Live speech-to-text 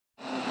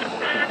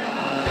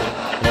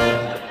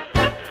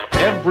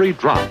every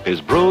drop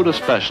is brewed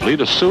especially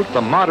to suit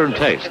the modern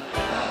taste.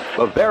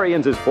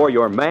 Bavarians is for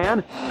your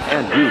man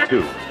and you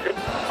too.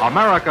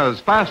 America's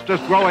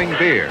fastest growing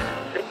beer.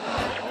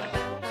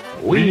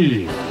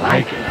 We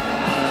like it.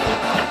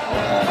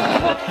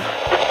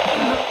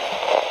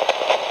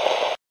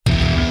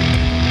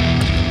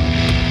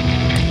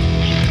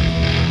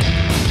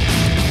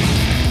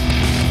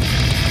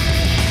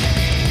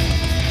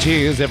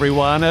 Cheers,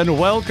 everyone, and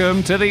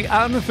welcome to the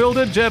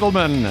Unfiltered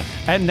Gentleman.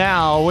 And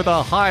now, with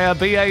a higher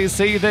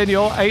BAC than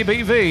your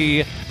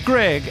ABV,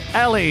 Greg,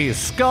 Ali,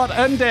 Scott,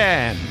 and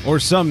Dan. Or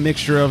some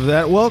mixture of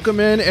that. Welcome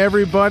in,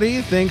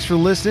 everybody. Thanks for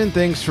listening.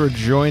 Thanks for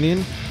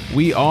joining.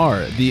 We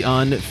are the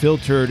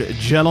Unfiltered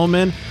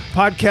Gentleman,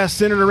 podcast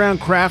centered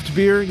around craft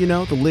beer, you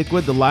know, the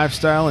liquid, the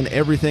lifestyle, and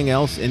everything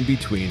else in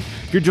between.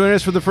 If you're joining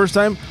us for the first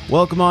time,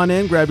 welcome on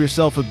in. Grab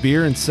yourself a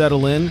beer and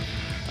settle in.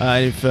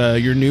 If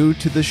you're new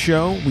to the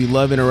show, we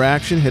love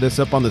interaction. Hit us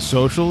up on the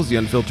socials, The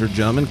Unfiltered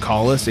Gentleman.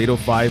 Call us,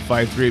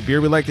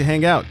 805-538-BEER. We like to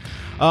hang out.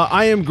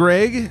 I am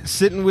Greg.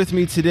 Sitting with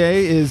me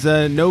today is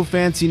no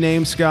fancy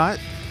name Scott.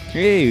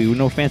 Hey,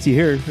 no fancy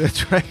here.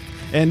 That's right.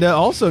 And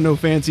also no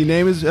fancy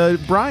name is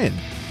Brian.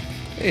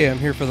 Hey, I'm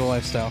here for the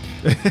lifestyle.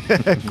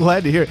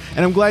 Glad to hear it.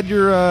 And I'm glad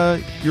you're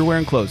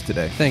wearing clothes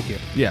today. Thank you.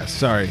 Yes,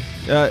 sorry.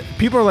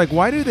 People are like,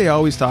 why do they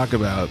always talk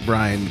about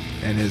Brian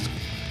and his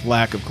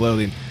lack of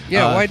clothing?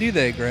 Yeah, why do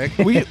they, Greg?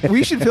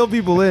 we should fill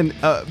people in.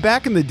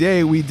 Back in the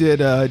day, we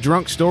did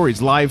Drunk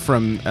Stories live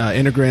from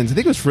Intergrins. I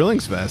think it was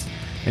Frillingsfest.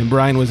 And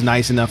Brian was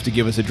nice enough to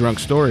give us a drunk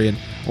story. And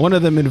one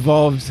of them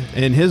involved,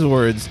 in his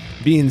words,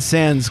 being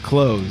sans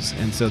clothes.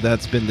 And so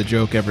that's been the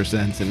joke ever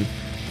since. And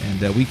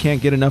we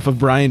can't get enough of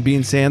Brian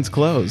being sans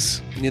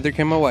clothes. Neither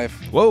can my wife.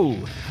 Whoa.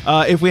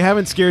 If we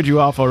haven't scared you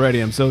off already,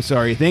 I'm so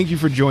sorry. Thank you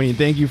for joining.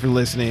 Thank you for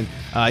listening.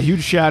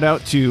 Huge shout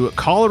out to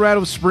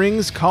Colorado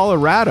Springs,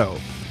 Colorado.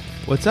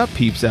 What's up,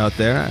 peeps out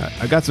there?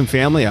 I got some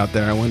family out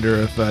there. I wonder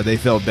if they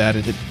felt bad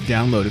and hit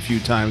download a few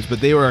times.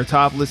 But they were our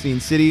top listening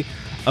city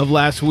of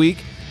last week.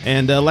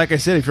 And like I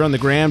said, if you're on the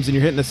grams and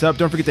you're hitting us up,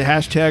 don't forget to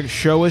hashtag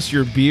show us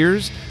your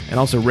beers. And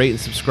also rate and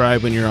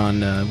subscribe when you're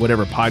on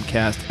whatever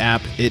podcast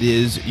app it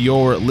is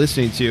you're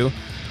listening to.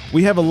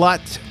 We have a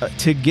lot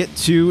to get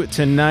to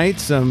tonight.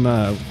 Some,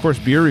 of course,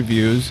 beer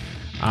reviews.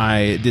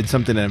 I did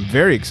something that I'm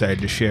very excited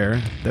to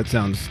share. That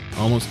sounds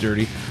almost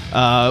dirty.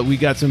 We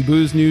got some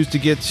booze news to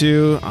get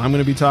to. I'm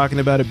going to be talking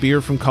about a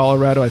beer from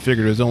Colorado. I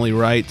figured it was only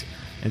right,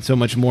 and so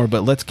much more.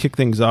 But let's kick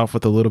things off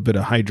with a little bit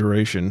of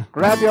hydration.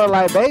 Grab your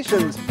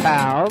libations,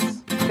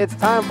 pals. It's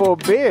time for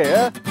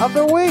Beer of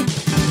the Week.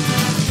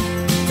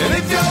 And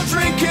if you're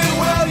drinking,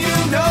 well,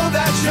 you know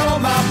that you're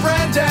my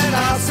friend. And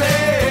I'll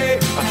say,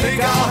 I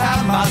think I'll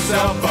have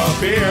myself a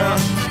beer.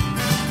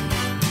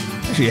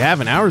 Actually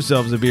having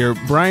ourselves a beer.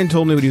 Brian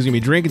told me what he was going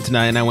to be drinking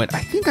tonight, and I went,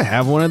 I think I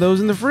have one of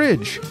those in the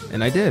fridge.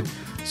 And I did.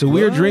 So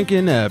we are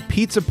drinking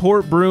Pizza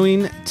Port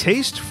Brewing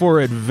Taste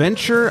for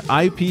Adventure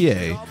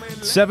IPA.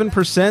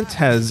 7%,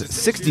 has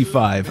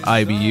 65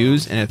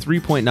 IBUs, and a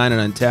 3.9 on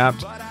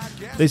Untapped.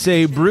 They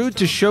say, brewed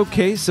to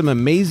showcase some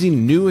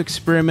amazing new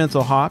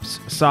experimental hops,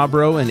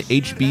 Sabro and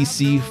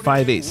HBC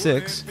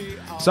 586.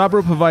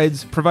 Sabro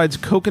provides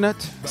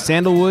coconut,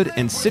 sandalwood,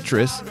 and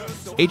citrus.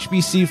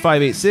 HBC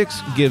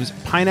 586 gives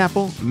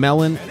pineapple,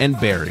 melon, and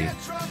berry.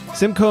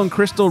 Simcoe and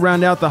Crystal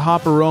round out the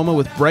hop aroma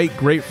with bright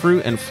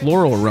grapefruit and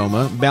floral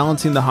aroma.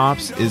 Balancing the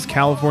hops is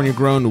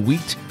California-grown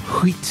wheat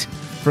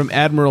from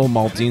Admiral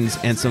Maltings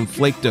and some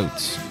flaked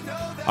oats.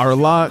 Our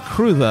La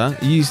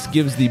Cruda yeast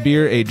gives the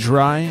beer a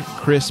dry,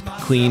 crisp,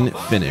 clean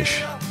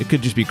finish. It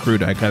could just be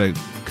cruda. I could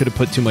have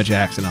put too much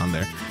accent on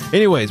there.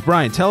 Anyways,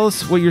 Brian, tell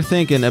us what you're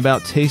thinking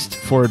about Taste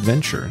for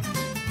Adventure.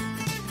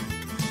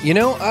 You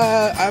know,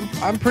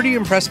 I'm pretty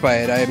impressed by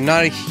it. I'm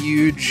not a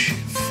huge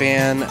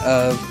fan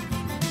of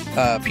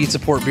Pizza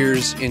Port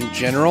beers in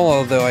general,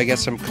 although I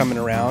guess I'm coming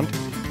around.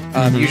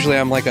 Usually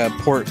I'm like a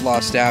Port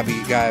Lost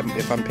Abbey guy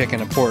if I'm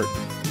picking a port,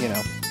 you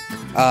know.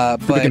 But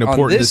picking a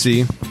port in the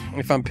sea.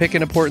 If I'm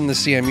picking a port in the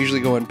sea, I'm usually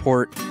going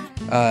Port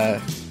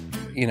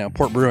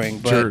Brewing.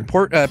 But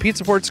sure.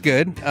 Pizza Port's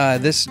good.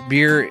 This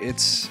beer,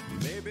 it's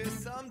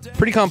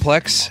pretty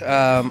complex.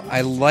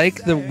 I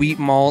like the wheat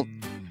malt.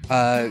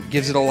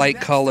 Gives it a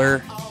light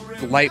color,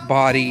 light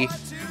body,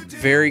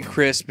 very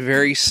crisp,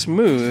 very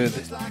smooth.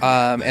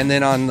 And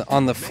then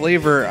on the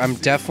flavor, I'm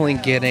definitely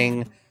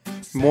getting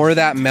more of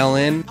that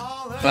melon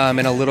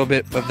and a little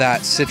bit of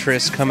that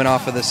citrus coming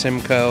off of the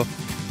Simcoe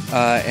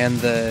and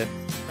the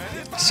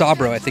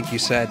Sabro, I think you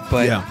said.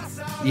 But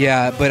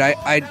but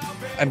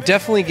I'm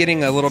definitely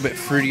getting a little bit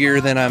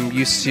fruitier than I'm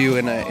used to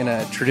in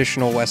a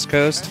traditional West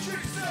Coast.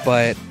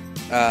 But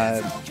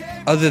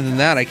other than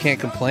that, I can't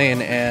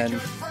complain.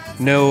 And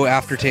no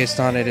aftertaste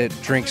on it. It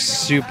drinks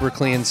super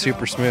clean,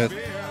 super smooth.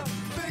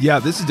 Yeah,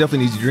 this is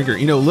definitely an easy drinker.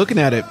 You know, looking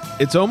at it,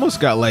 it's almost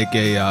got like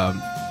a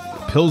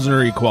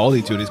Pilsner-y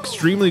quality to it. It's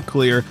extremely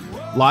clear.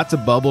 Lots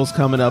of bubbles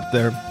coming up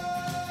there.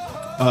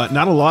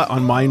 Not a lot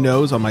on my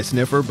nose, on my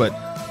sniffer, but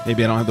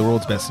maybe I don't have the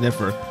world's best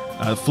sniffer.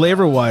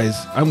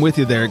 Flavor-wise, I'm with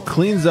you there. It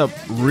cleans up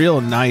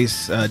real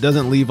nice.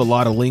 Doesn't leave a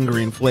lot of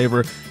lingering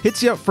flavor.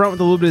 Hits you up front with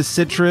a little bit of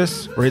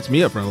citrus, or hits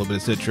me up front with a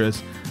little bit of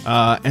citrus.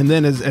 And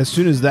then as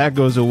soon as that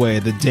goes away,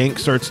 the dank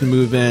starts to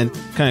move in,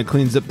 kind of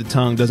cleans up the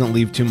tongue, doesn't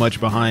leave too much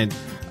behind.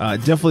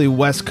 Definitely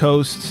West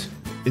Coast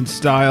in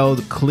style,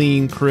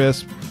 clean,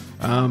 crisp.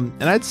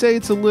 And I'd say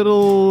it's a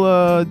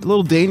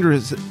little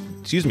dangerous.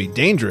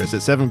 Dangerous at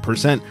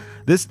 7%.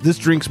 This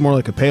drink's more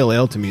like a pale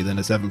ale to me than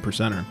a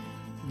 7%er.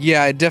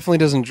 Yeah, it definitely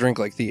doesn't drink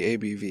like the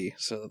ABV.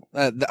 So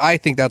I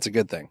think that's a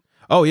good thing.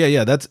 Oh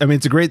yeah.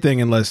 It's a great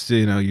thing unless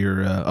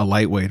you're a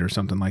lightweight or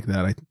something like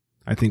that.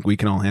 I think we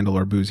can all handle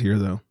our booze here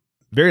though.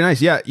 Very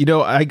nice. Yeah,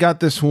 I got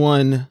this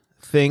one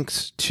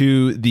thanks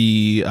to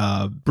the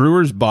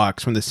Brewers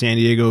box from the San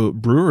Diego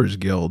Brewers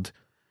Guild.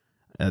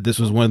 This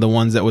was one of the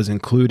ones that was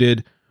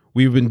included.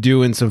 We've been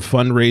doing some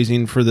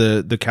fundraising for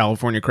the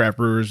California Craft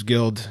Brewers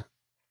Guild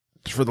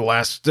for the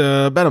last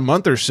about a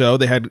month or so.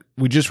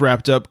 We just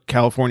wrapped up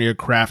California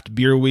Craft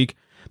Beer Week.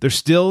 They're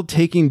still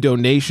taking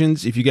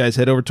donations. If you guys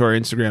head over to our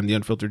Instagram, The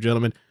Unfiltered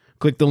Gentleman,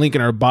 click the link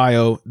in our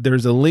bio.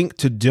 There's a link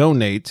to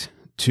donate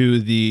to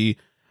the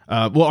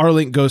our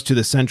link goes to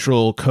the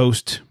Central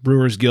Coast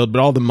Brewers Guild, but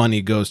all the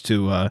money goes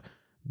to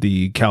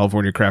the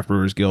California Craft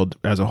Brewers Guild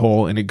as a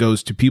whole, and it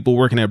goes to people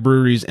working at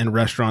breweries and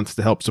restaurants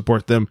to help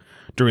support them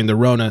during the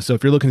Rona. So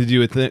if you're looking to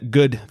do a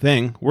good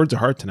thing, words are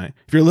hard tonight.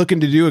 If you're looking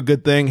to do a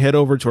good thing, head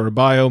over to our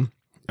bio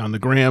on the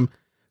gram,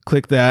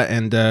 click that,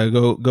 and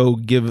go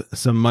give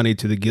some money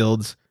to the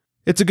guilds.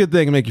 It's a good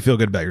thing and make you feel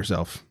good about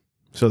yourself.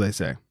 So they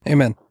say.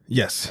 Amen.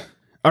 Yes.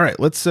 All right,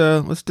 let's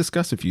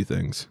discuss a few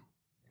things.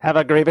 Have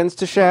a grievance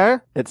to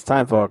share? It's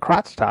time for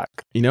crotch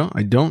talk.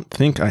 I don't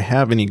think I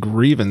have any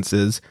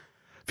grievances.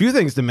 Few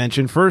things to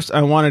mention. First,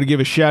 I wanted to give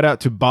a shout out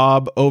to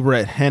Bob over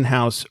at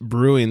Henhouse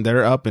Brewing.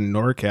 They're up in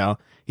NorCal.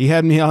 He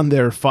had me on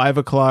their 5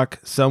 o'clock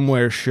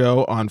somewhere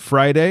show on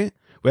Friday.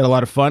 We had a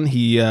lot of fun.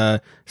 He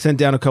sent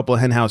down a couple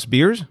of Henhouse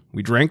beers.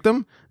 We drank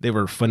them. They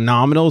were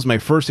phenomenal. It was my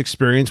first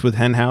experience with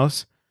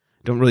Henhouse.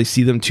 Don't really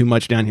see them too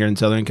much down here in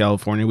Southern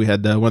California. We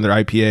had one of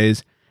their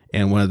IPAs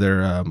and one of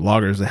their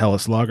lagers, the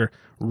Hellas Lager.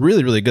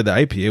 Really, really good. The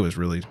IPA was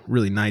really,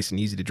 really nice and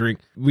easy to drink.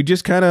 We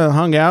just kind of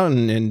hung out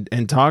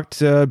and talked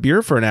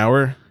beer for an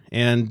hour,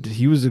 and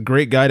he was a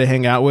great guy to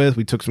hang out with.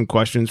 We took some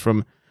questions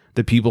from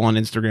the people on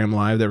Instagram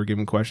Live that were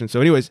giving questions.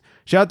 So anyways,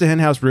 shout out to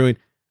Henhouse Brewing.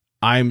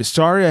 I'm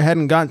sorry I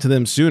hadn't gotten to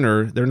them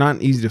sooner. They're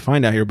not easy to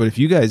find out here, but if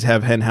you guys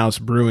have Henhouse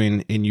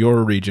Brewing in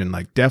your region,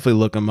 definitely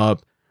look them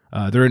up.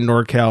 They're in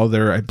NorCal.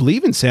 They're, I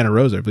believe, in Santa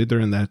Rosa. I believe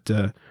they're in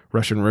that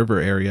Russian River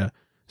area.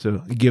 So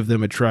give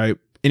them a try.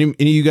 Any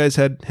of you guys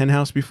had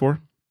Henhouse before?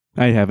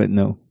 I haven't,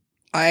 no.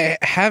 I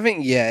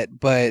haven't yet,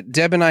 but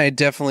Deb and I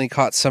definitely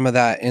caught some of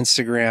that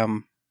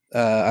Instagram,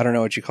 I don't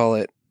know what you call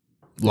it.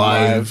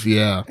 Live,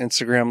 yeah.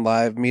 Instagram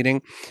live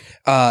meeting.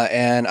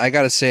 And I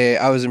got to say,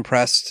 I was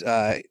impressed.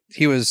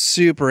 He was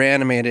super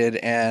animated,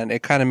 and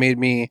it kind of made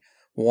me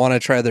want to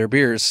try their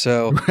beers.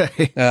 So,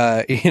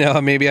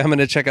 maybe I'm going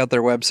to check out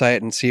their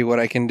website and see what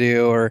I can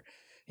do, or,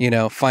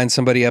 find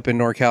somebody up in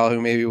NorCal who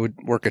maybe would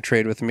work a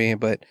trade with me.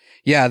 But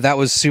yeah, that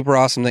was super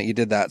awesome that you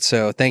did that.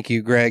 So thank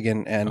you, Greg.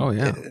 And oh,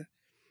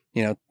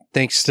 yeah.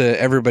 Thanks to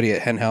everybody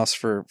at Henhouse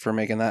for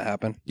making that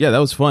happen. Yeah, that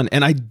was fun.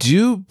 And I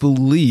do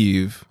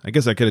believe, I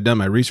guess I could have done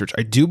my research.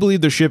 I do believe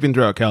they're shipping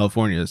throughout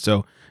California.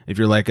 So if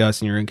you're like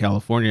us and you're in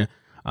California,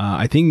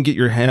 I think you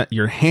can get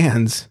your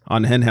hands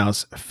on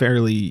Henhouse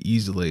fairly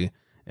easily.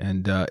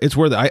 And it's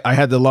worth it. I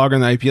had the lager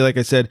and the IPA, like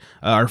I said.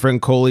 Our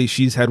friend Coley,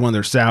 she's had one of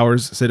their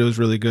sours, said it was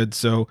really good.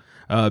 So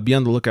be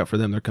on the lookout for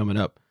them. They're coming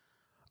up.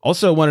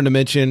 Also wanted to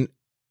mention,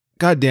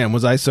 goddamn,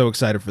 was I so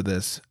excited for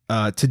this.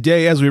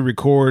 Today, as we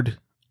record,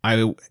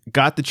 I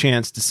got the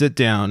chance to sit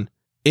down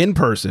in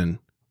person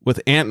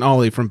with Ant and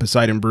Ollie from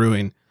Poseidon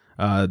Brewing,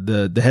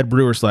 the head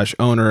brewer /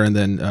 owner, and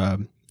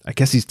then I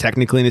guess he's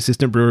technically an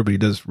assistant brewer, but he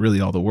does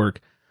really all the work.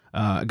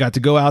 I got to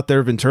go out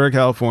there, Ventura,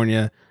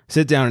 California,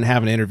 sit down and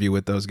have an interview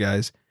with those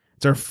guys.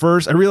 It's our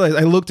first, I realized,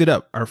 I looked it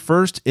up, our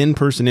first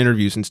in-person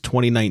interview since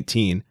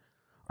 2019.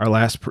 Our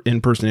last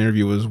in-person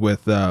interview was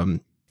with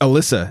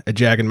Alyssa at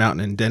Jagged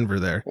Mountain in Denver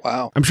there.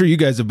 Wow. I'm sure you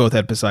guys have both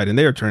had Poseidon.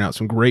 They are turning out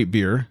some great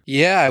beer.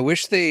 Yeah, I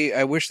wish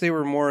they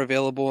were more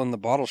available in the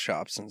bottle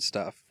shops and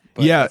stuff.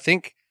 But yeah. I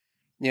think,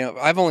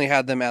 I've only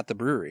had them at the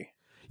brewery.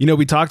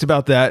 We talked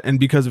about that, and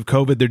because of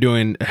COVID, they're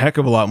doing a heck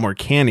of a lot more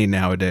canning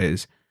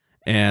nowadays.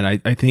 And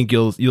I think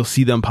you'll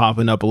see them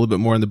popping up a little bit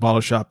more in the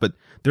bottle shop, but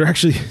they're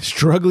actually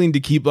struggling to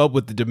keep up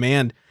with the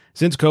demand.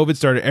 Since COVID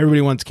started,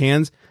 everybody wants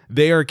cans.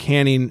 They are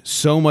canning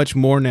so much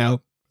more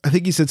now. I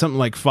think he said something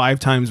like 5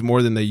 times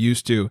more than they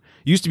used to.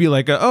 Used to be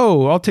like,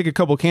 I'll take a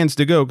couple cans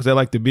to go because I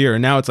like the beer.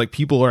 And now it's like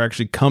people are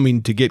actually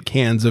coming to get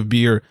cans of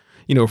beer,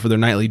 for their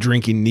nightly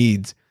drinking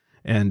needs.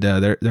 And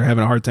they're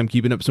having a hard time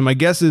keeping up. So my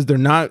guess is they're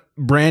not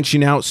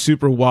branching out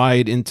super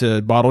wide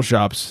into bottle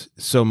shops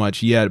so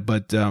much yet,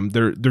 but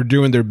they're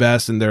doing their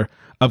best, and they're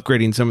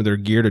upgrading some of their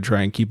gear to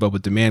try and keep up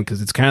with demand,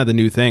 because it's kind of the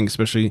new thing,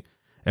 especially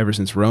ever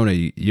since Rona.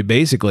 You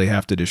basically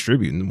have to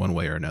distribute in one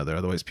way or another,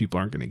 otherwise people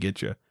aren't going to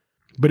get you.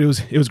 But it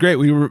was great.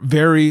 We were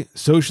very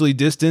socially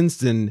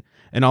distanced and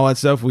all that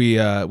stuff. We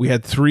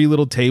had 3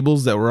 little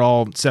tables that were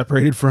all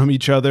separated from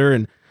each other.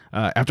 And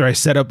after I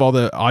set up all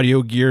the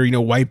audio gear,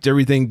 wiped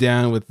everything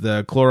down with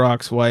the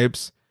Clorox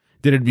wipes.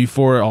 Did it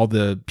before all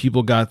the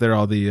people got there,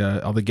 all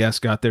the guests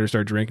got there to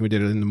start drinking. We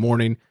did it in the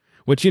morning,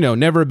 which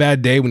never a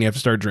bad day when you have to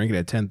start drinking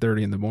at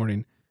 10:30 in the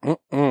morning.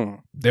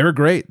 They were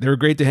great. They were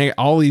great to hang.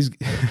 Ollie's,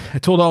 I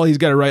told Ollie he's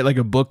got to write like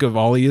a book of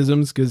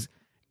Ollieisms because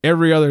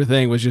every other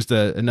thing was just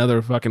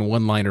another fucking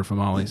one-liner from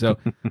Ollie. So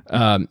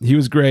he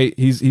was great.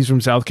 He's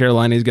from South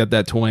Carolina. He's got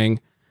that twang.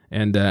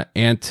 And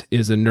Ant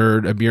is a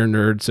nerd, a beer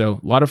nerd. So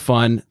a lot of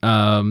fun.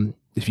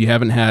 If you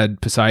haven't had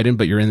Poseidon,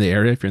 but you're in the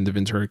area, if you're in the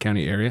Ventura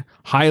County area,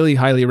 highly,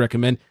 highly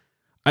recommend.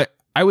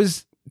 I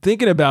was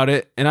thinking about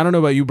it, and I don't know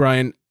about you,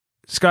 Brian.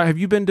 Scott, have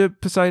you been to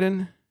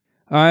Poseidon?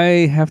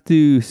 I have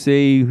to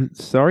say,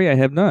 sorry, I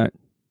have not.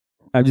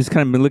 I've just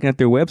kind of been looking at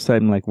their website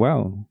and like,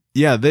 wow.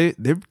 Yeah,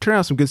 they've turned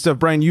out some good stuff.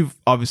 Brian, you've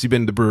obviously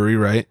been to the brewery,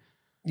 right?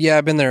 Yeah,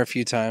 I've been there a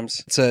few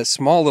times. It's a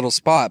small little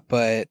spot,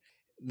 but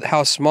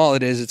how small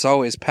it is, it's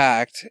always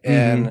packed.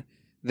 And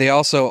they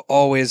also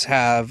always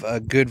have a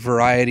good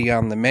variety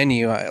on the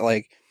menu.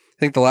 I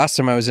think the last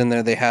time I was in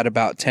there, they had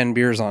about 10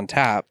 beers on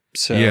tap.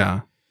 So,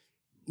 yeah,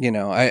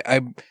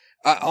 I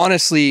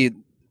honestly,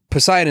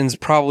 Poseidon's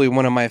probably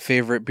one of my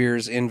favorite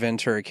beers in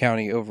Ventura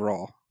County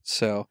overall.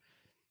 So,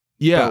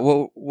 yeah.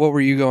 What were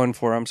you going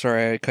for? I'm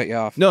sorry, I cut you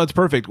off. No, it's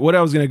perfect. What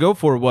I was going to go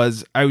for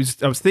was I was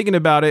thinking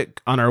about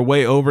it on our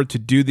way over to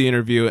do the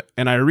interview,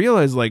 and I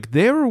realized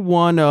they were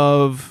one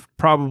of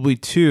probably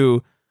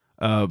 2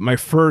 my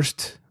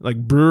first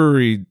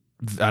brewery,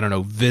 I don't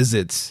know,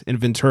 visits in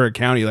Ventura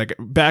County,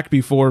 back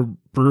before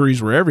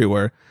breweries were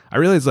everywhere. I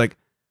realized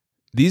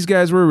these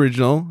guys were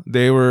original.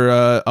 They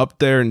were up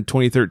there in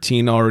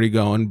 2013 already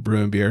going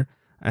brewing beer.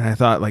 And I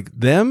thought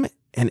them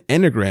and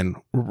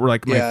Enegren were my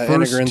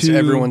first Enegren's 2.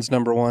 Everyone's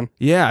number 1.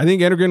 Yeah, I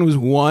think Enegren was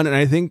 1, and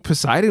I think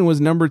Poseidon was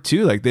number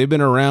 2. They've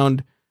been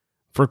around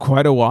for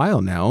quite a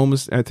while now.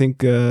 Almost, I think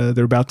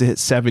they're about to hit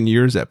 7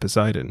 years at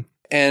Poseidon.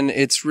 And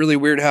it's really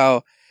weird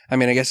how, I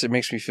guess it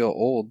makes me feel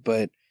old,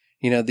 but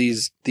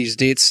these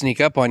dates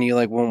sneak up on you.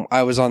 Like when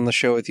I was on the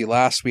show with you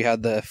last, we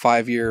had the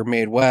 5-year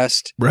Made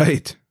West.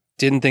 Right.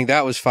 Didn't think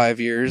that was 5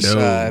 years.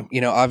 No.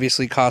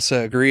 Obviously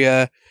Casa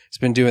Agria has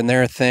been doing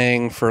their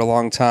thing for a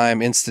long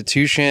time.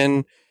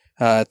 Institution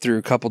through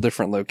a couple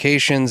different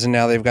locations, and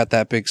now they've got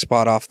that big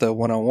spot off the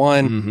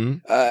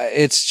 101.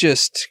 It's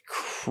just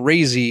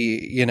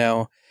crazy,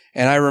 And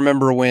I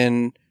remember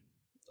when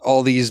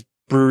all these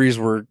breweries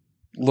were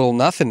little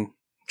nothing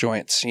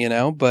joints,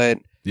 but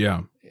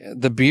yeah,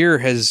 the beer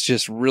has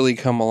just really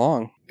come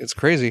along. It's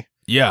crazy.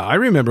 Yeah, I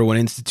remember when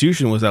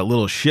Institution was that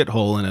little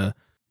shithole in a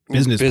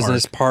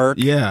business park.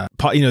 Yeah.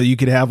 You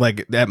could have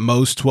at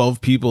most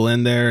 12 people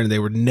in there, and they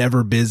were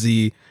never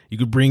busy. You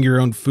could bring your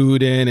own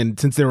food in, and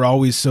since they were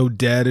always so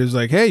dead, it was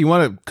hey, you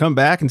want to come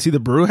back and see the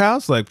brew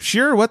house?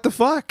 Sure, what the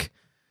fuck?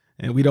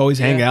 And we'd always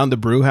hang out in the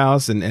brew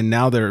house, and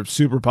now they're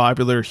super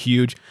popular,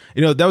 huge.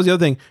 That was the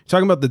other thing.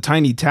 Talking about the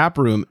tiny tap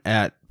room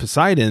at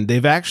Poseidon,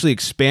 they've actually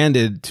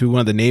expanded to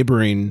one of the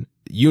neighboring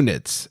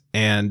units,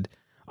 and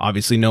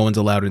obviously no one's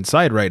allowed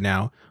inside right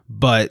now.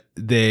 But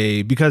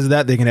because of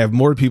that, they can have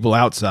more people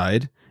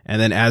outside.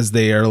 And then as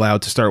they are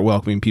allowed to start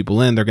welcoming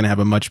people in, they're going to have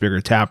a much bigger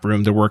tap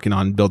room. They're working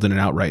on building it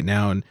out right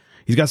now. And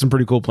he's got some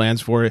pretty cool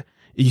plans for it.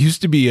 It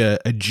used to be a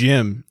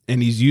gym,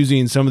 and he's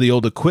using some of the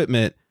old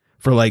equipment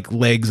for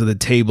legs of the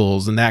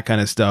tables and that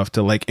kind of stuff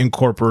to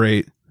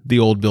incorporate the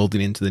old building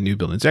into the new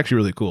building. It's actually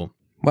really cool.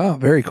 Wow.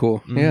 Very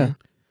cool. Yeah.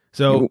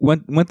 So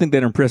one thing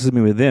that impresses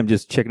me with them,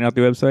 just checking out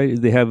their website, is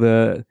they have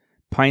a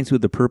Pints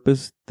with a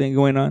Purpose thing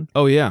going on.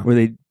 Oh, yeah. Where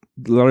a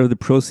lot of the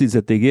proceeds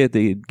that they get,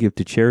 they give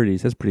to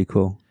charities. That's pretty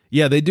cool.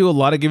 Yeah, they do a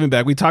lot of giving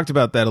back. We talked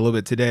about that a little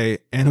bit today,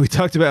 and we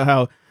talked about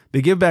how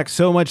they give back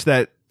so much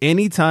that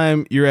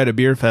anytime you're at a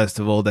beer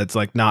festival that's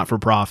not for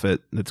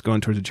profit, that's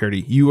going towards a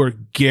charity, you are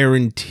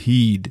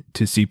guaranteed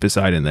to see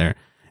Poseidon there.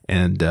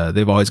 And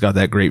they've always got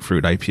that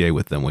grapefruit IPA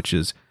with them, which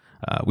is,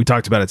 we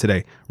talked about it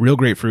today, real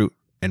grapefruit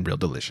and real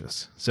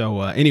delicious.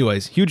 So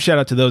anyways, huge shout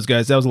out to those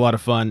guys. That was a lot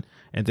of fun.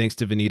 And thanks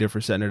to Venita for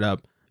setting it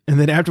up. And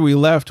then after we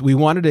left, we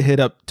wanted to hit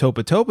up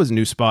Topa Topa's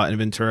new spot in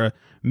Ventura,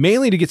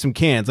 mainly to get some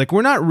cans.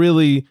 We're not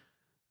really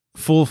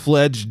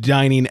full-fledged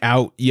dining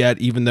out yet,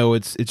 even though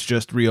it's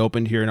just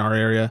reopened here in our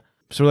area.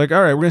 So we're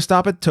all right, we're going to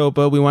stop at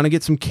Topa. We want to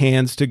get some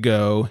cans to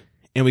go.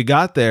 And we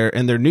got there,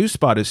 and their new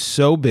spot is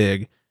so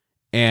big,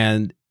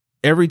 and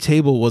every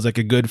table was a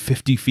good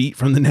 50 feet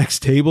from the next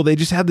table. They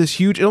just have this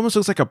huge, it almost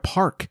looks like a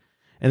park.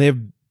 And they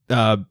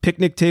have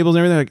picnic tables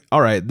and everything.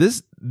 All right,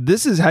 this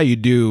is how you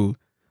do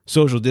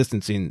social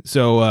distancing.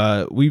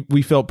 So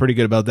we felt pretty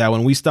good about that.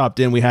 When we stopped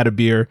in, we had a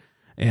beer,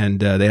 and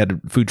they had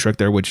a food truck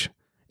there, which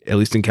at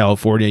least in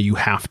California, you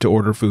have to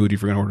order food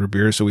if you're going to order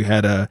beer. So we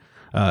had a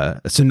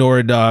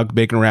Sonora dog,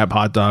 bacon wrap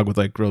hot dog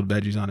with grilled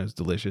veggies on it. It was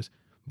delicious.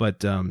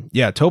 But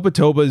yeah, Topa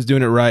Topa is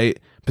doing it right.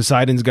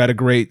 Poseidon's got a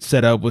great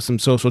setup with some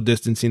social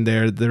distancing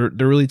there. They're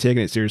really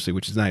taking it seriously,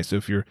 which is nice. So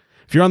if you're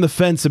if you're on the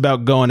fence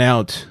about going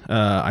out,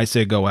 I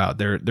say go out.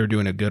 They're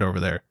doing it good over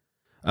there.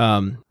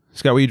 Scott,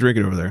 what are you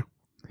drinking over there?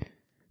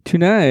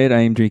 Tonight,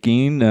 I am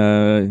drinking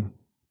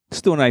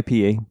Stone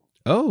IPA.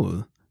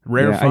 Oh,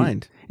 rare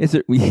find.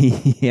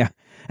 Yeah.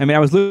 I mean, I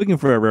was looking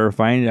for a rare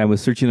find. I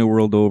was searching the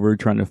world over,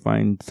 trying to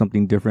find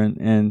something different,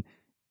 and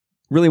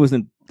really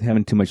wasn't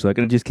having too much luck.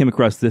 And I just came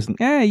across this,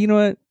 and you know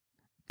what?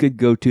 Good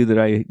go-to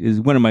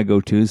is one of my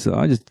go-tos, so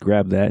I'll just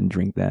grab that and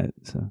drink that.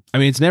 So I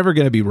mean, it's never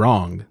going to be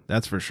wrong.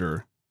 That's for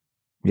sure.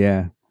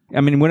 Yeah.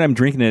 I mean, when I'm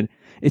drinking it,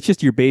 it's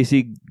just your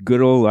basic good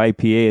old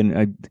IPA,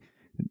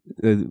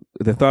 and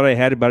the thought I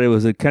had about it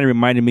was it kind of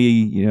reminded me,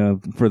 you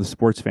know, for the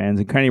sports fans,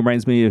 it kind of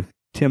reminds me of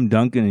Tim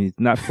Duncan. He's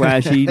not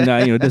flashy,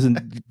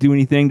 doesn't do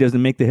anything, doesn't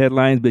make the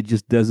headlines, but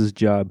just does his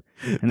job.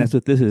 And that's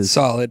what this is.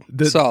 Solid.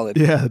 Solid.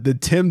 Yeah, the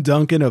Tim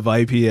Duncan of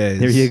IPAs.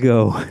 There you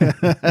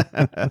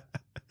go.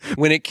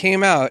 When it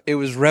came out, it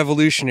was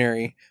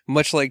revolutionary,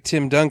 much like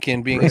Tim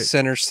Duncan being a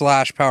center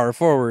 / power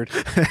forward,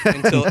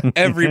 until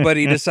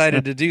everybody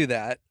decided to do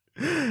that.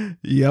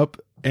 Yep.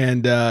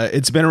 And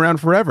it's been around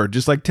forever,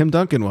 just like Tim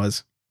Duncan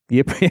was.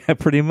 Yep, yeah,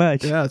 pretty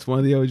much. Yeah, it's one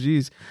of the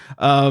OGs.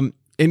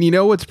 And you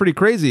know what's pretty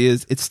crazy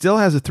is it still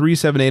has a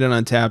 3.78 on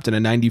Untapped and a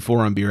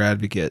 94 on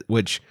BeerAdvocate,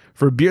 which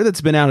for a beer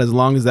that's been out as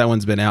long as that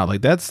one's been out,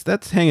 like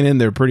that's hanging in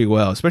there pretty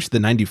well, especially the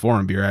 94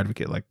 on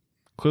BeerAdvocate. Like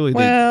clearly,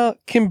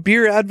 can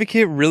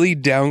BeerAdvocate really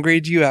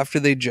downgrade you after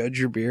they judge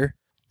your beer?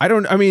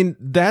 I mean,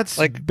 that's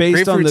like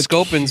based on the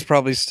Sculpin's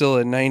probably still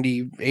a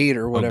 98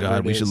 or whatever. Oh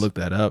God, we should look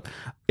that up.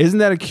 Isn't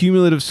that a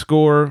cumulative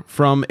score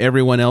from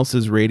everyone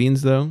else's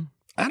ratings though?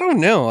 I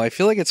don't know. I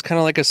feel like it's kind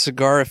of like a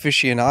cigar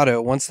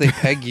aficionado. Once they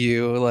peg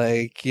you,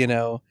 like, you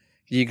know,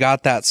 you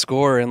got that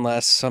score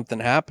unless something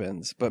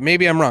happens. But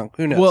maybe I'm wrong.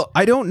 Who knows? Well,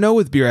 I don't know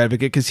with BeerAdvocate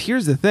because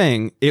here's the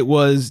thing. It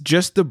was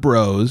just the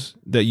bros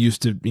that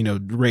used to,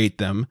 rate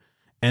them.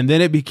 And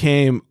then it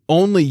became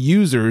only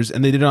users,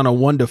 and they did it on a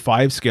 1 to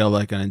 5 scale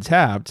like on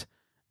Untapped.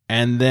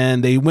 And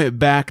then they went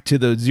back to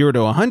the 0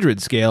 to 100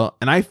 scale.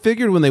 And I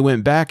figured when they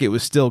went back, it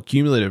was still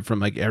cumulative from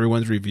like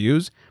everyone's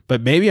reviews.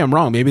 But maybe I'm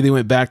wrong. Maybe they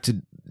went back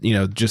to,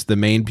 just the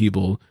main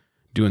people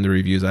doing the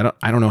reviews. I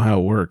don't know how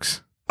it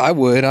works. I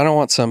would. I don't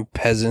want some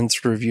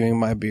peasants reviewing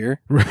my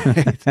beer.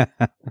 Right.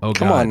 Oh,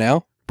 come on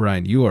now.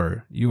 Brian, you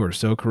are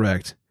so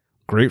correct.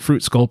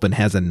 Grapefruit Sculpin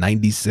has a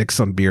 96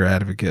 on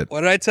BeerAdvocate.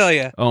 What did I tell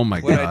you? Oh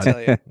my God. What did I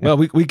tell you? Well,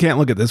 we can't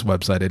look at this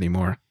website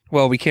anymore.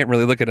 Well, we can't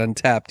really look at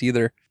Untapped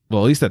either.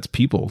 Well, at least that's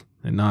people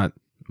and not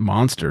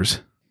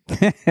monsters.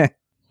 Hold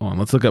on,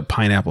 let's look up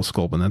Pineapple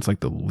Sculpin. That's like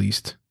the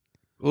least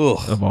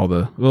of all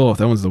the... Oh,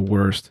 that one's the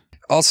worst.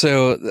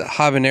 Also, the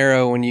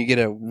habanero, when you get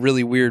a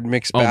really weird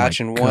mixed batch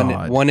and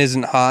one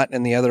isn't hot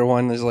and the other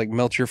one is like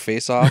melt your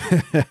face off.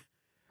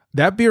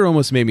 That beer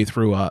almost made me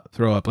throw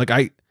up. Like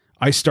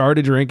I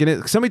started drinking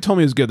it. Somebody told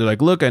me it was good. They're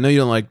like, look, I know you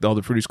don't like all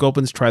the fruity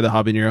sculpins. Try the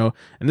habanero.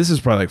 And this is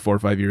probably like 4 or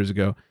 5 years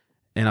ago.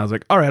 And I was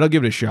like, all right, I'll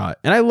give it a shot.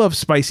 And I love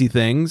spicy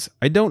things.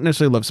 I don't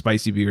necessarily love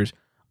spicy beers.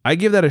 I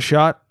give that a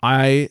shot.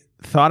 I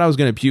thought I was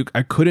going to puke.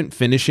 I couldn't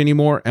finish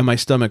anymore. And my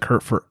stomach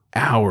hurt for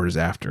hours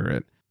after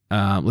it.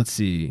 Let's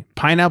see.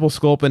 Pineapple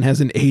Sculpin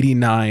has an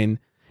 89. And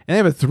they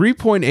have a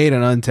 3.8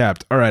 on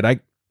Untapped. All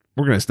right,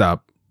 we're going to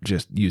stop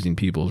just using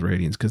people's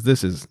ratings because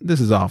this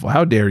is awful.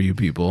 How dare you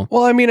people?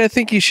 Well, I mean, I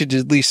think you should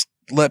at least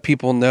let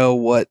people know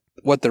what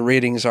the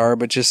ratings are,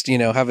 but just,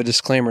 have a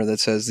disclaimer that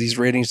says these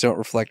ratings don't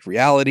reflect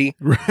reality,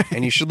 right,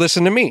 and you should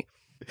listen to me.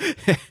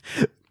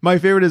 My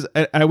favorite is,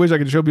 and I wish I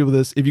could show people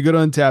this, if you go to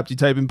Untapped, you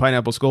type in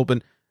Pineapple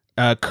Sculpin,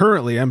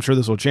 currently, I'm sure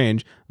this will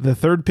change, the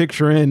third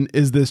picture in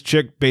is this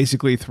chick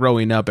basically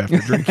throwing up after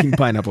drinking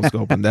Pineapple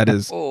Sculpin. That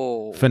is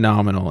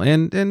phenomenal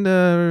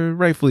and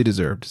rightfully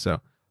deserved, so.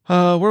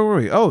 Where were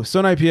we? Oh,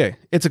 Stone IPA.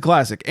 It's a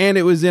classic. And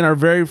it was in our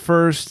very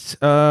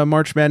first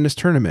March Madness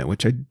tournament,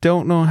 which I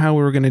don't know how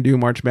we were going to do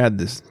March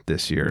Madness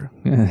this year.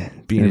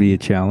 Being be a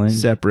challenge.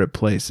 Separate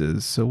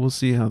places. So we'll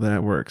see how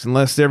that works.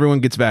 Unless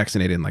everyone gets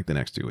vaccinated in like the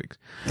next 2 weeks.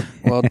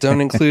 Well,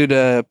 don't include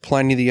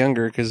Pliny the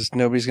Younger because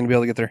nobody's going to be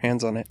able to get their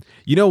hands on it.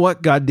 You know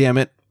what? God damn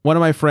it. One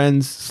of my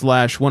friends /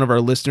 one of our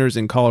listeners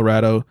in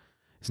Colorado,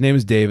 his name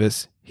is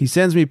Davis. He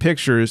sends me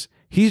pictures.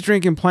 He's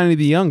drinking Pliny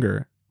the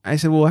Younger. I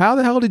said, well, how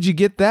the hell did you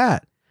get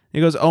that? He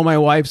goes, oh, my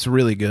wife's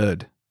really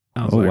good.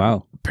 I was like,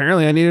 wow.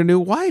 Apparently I need a new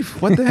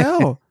wife. What the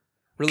hell?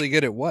 Really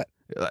good at what?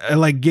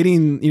 Like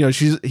getting,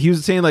 he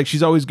was saying like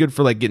she's always good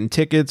for like getting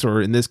tickets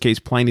or in this case,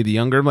 Pliny the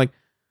Younger. I'm like,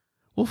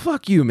 well,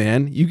 fuck you,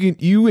 man.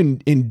 You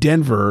in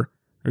Denver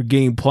are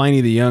getting Pliny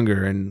the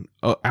Younger and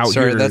out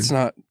sorry, here. that's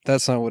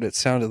not what it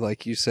sounded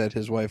like you said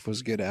his wife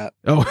was good at.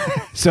 Oh,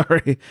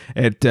 sorry.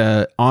 At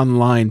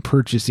online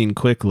purchasing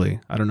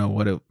quickly. I don't know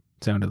what it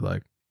sounded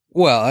like.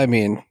 Well, I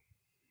mean,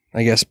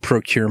 I guess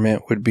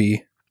procurement would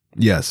be...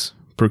 Yes,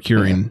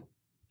 procuring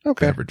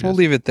Okay, beverages. We'll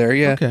leave it there,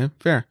 yeah. Okay,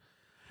 fair.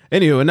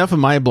 Anyway, enough of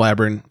my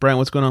blabbering. Brian,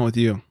 what's going on with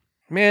you?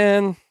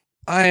 Man,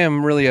 I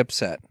am really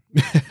upset.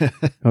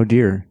 Oh,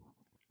 dear.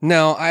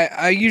 No,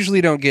 I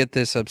usually don't get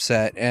this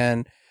upset,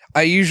 and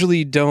I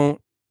usually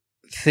don't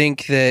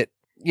think that,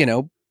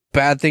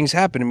 bad things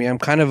happen to me. I'm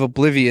kind of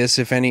oblivious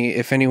if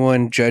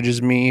anyone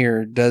judges me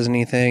or does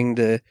anything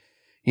to,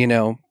 you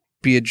know,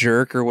 be a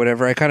jerk or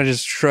whatever. I kind of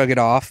just shrug it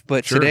off.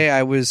 But today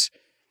I was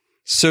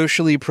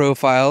socially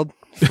profiled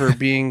for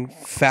being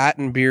fat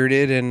and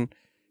bearded and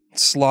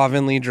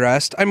slovenly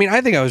dressed. I mean,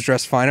 I think I was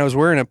dressed fine. I was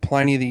wearing a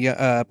Pliny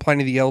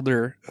the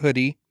Elder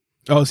hoodie.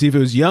 Oh, see, if it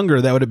was younger,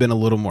 that would have been a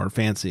little more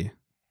fancy.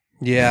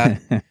 Yeah.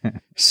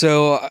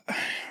 So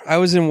I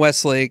was in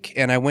Westlake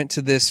and I went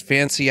to this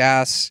fancy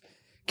ass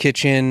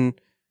kitchen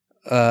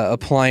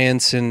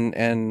appliance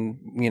and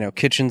you know,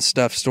 kitchen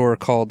stuff store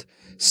called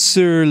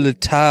Sur la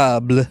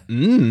Table,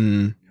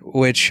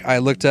 which I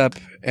looked up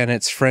and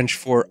it's French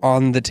for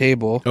on the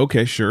table.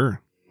 Okay,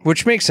 sure.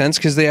 Which makes sense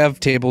because they have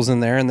tables in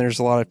there and there's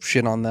a lot of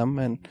shit on them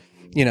and,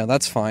 you know,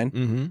 that's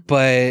fine.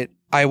 But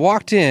I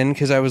walked in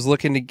because I was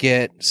looking to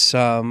get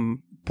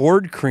some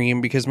board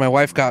cream because my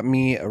wife got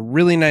me a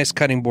really nice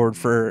cutting board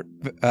for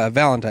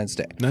Valentine's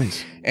Day.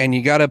 Nice. And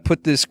you got to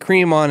put this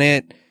cream on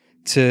it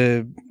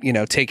to, you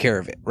know, take care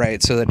of it,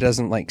 right? So that it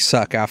doesn't like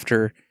suck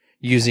after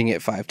using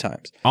it 5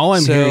 times. All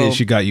I'm hearing is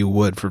she got you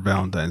wood for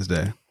Valentine's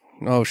Day.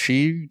 Oh,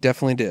 she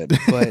definitely did,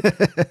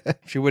 but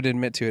she wouldn't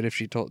admit to it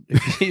if you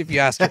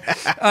asked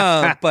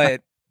her.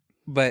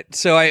 But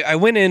so I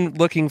went in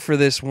looking for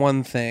this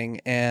one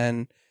thing,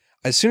 and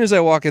as soon as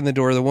I walk in the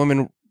door, the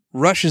woman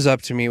rushes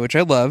up to me, which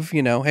I love,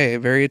 you know, hey,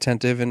 very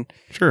attentive, and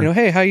you know,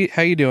 hey,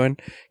 how you doing?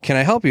 Can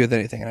I help you with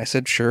anything? And I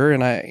said, sure.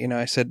 And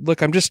I said,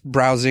 look, I'm just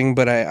browsing,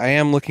 but I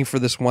am looking for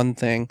this one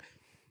thing.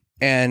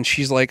 And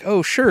she's like,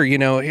 oh, sure, you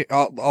know,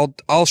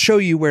 I'll show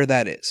you where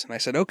that is. And I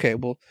said, okay,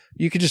 well,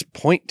 you could just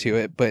point to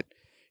it, but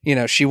you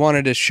know, she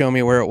wanted to show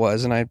me where it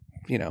was, and I,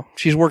 you know,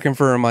 she's working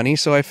for her money,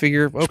 so I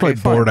figure, okay, she's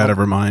probably bored out of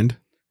her mind,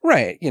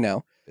 right? You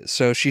know,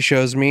 so she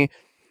shows me,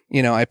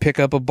 you know, I pick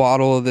up a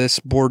bottle of this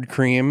board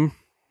cream.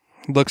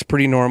 Looks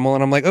pretty normal.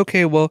 And I'm like,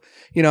 okay, well,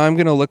 you know, I'm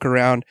going to look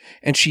around.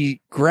 And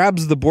she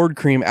grabs the board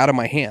cream out of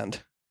my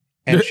hand.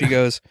 And she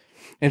goes,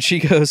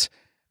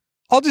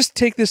 I'll just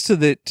take this to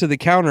the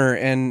counter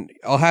and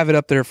I'll have it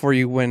up there for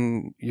you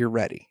when you're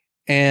ready.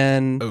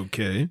 And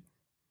okay.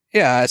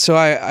 Yeah. So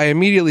I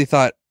immediately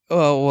thought,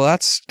 oh, well,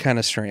 that's kind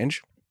of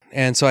strange.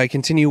 And so I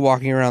continue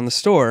walking around the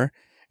store.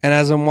 And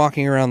as I'm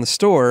walking around the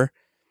store,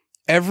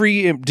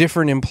 every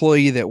different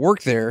employee that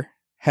worked there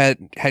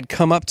had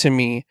come up to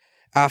me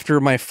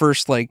after my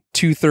first like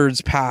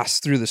 2/3 pass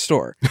through the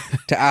store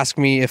to ask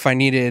me if I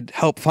needed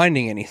help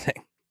finding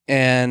anything.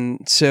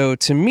 And so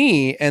to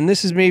me, and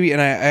this is maybe, and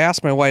I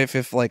asked my wife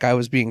if like I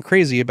was being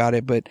crazy about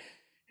it, but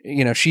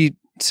you know, she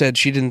said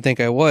she didn't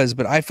think I was,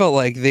 but I felt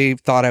like they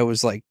thought I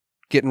was like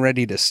getting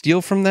ready to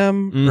steal from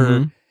them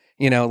or,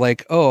 you know,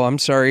 like, oh, I'm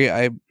sorry.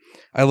 I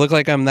look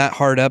like I'm that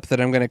hard up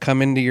that I'm going to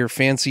come into your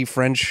fancy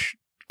French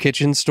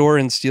kitchen store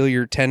and steal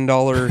your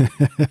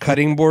 $10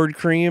 cutting board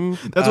cream.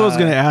 That's what I was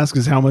going to ask,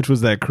 is how much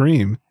was that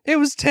cream? It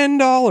was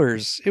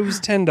 $10. It was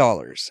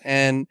 $10.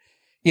 And,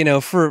 you know,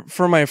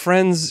 for my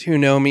friends who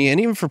know me, and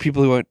even for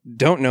people who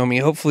don't know me,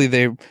 hopefully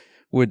they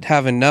would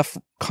have enough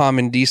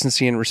common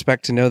decency and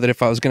respect to know that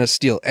if I was going to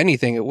steal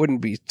anything, it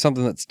wouldn't be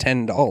something that's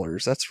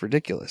 $10. That's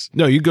ridiculous.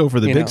 No, you go for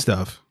the big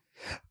stuff.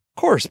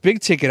 Of course,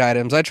 big ticket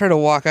items. I try to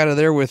walk out of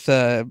there with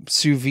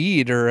sous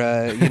vide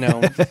or you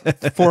know,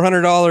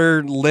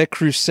 $400 Le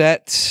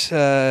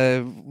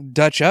Creuset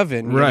Dutch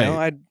oven. You know?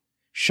 I'd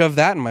shove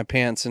that in my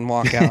pants and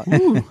walk out.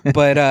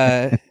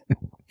 But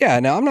yeah,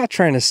 no, I'm not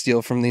trying to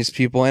steal from these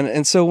people.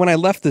 And so when I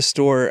left the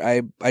store,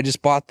 I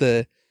just bought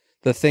the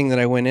thing that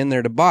I went in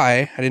there to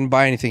buy. I didn't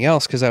buy anything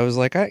else because I was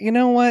like, you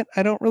know what?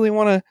 I don't really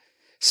want to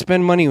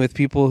spend money with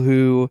people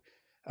who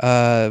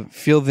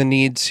feel the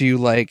need to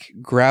like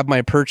grab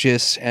my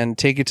purchase and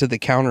take it to the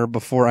counter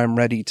before I'm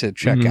ready to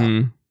check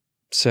out.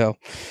 So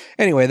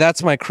anyway,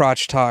 that's my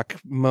crotch talk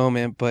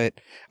moment. But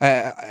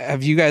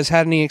have you guys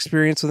had any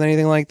experience with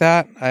anything like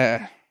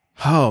that?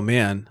 Oh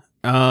man.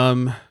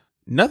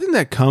 Nothing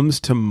that comes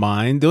to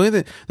mind.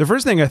 The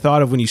first thing I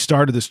thought of when you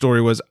started the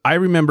story was I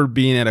remember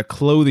being at a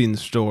clothing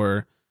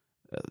store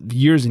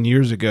years and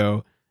years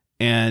ago.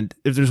 And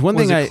if there's one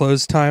thing, was it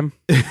close time?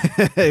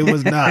 It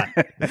was not.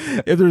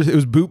 It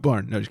was Boot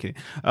Barn. No, just kidding.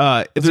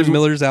 If there's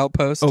Miller's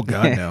Outpost. Oh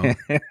God, no.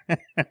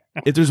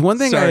 If there's one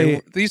thing,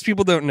 sorry, these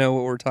people don't know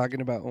what we're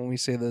talking about when we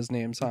say those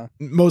names, huh?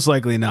 Most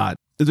likely not.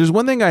 If there's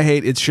one thing I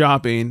hate, it's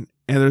shopping,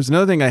 and there's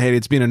another thing I hate,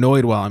 it's being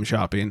annoyed while I'm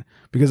shopping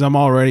because I'm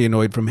already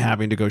annoyed from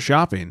having to go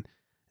shopping.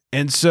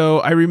 And so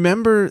I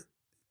remember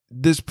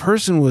this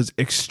person was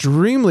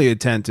extremely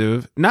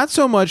attentive, not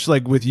so much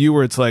like with you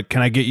where it's like,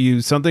 can I get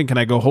you something? Can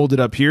I go hold it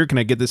up here? Can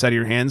I get this out of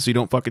your hands so you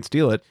don't fucking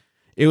steal it?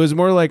 It was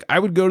more like I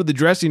would go to the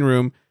dressing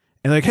room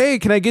and like, hey,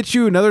 can I get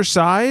you another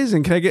size?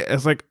 And I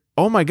was like,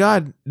 oh my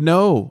God,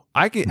 no,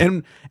 I can.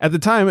 And at the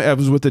time I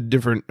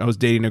was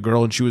dating a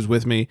girl and she was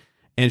with me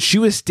and she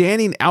was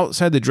standing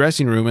outside the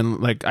dressing room. And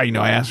like, I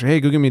asked her,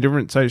 hey, go get me a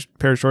different size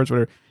pair of shorts,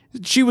 whatever.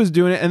 She was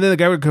doing it. And then the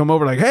guy would come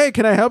over like, hey,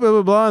 can I help? Blah,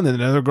 blah, blah. And then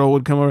another girl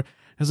would come over.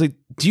 I was like,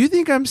 do you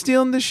think I'm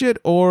stealing this shit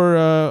or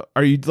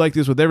are you like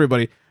this with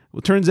everybody? Well,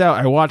 it turns out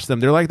I watched them.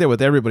 They're like that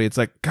with everybody. It's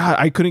like, God,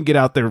 I couldn't get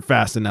out there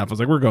fast enough. I was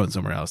like, we're going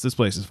somewhere else. This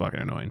place is fucking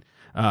annoying.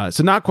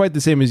 So not quite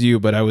the same as you,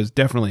 but I was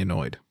definitely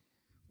annoyed.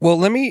 Well,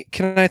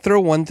 can I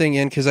throw one thing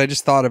in? Because I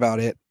just thought about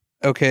it.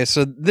 Okay,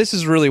 so this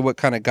is really what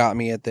kind of got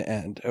me at the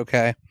end.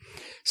 Okay,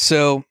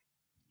 so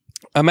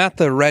I'm at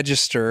the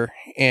register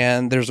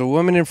and there's a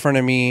woman in front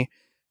of me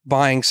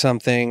buying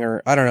something,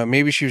 or I don't know,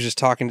 maybe she was just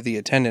talking to the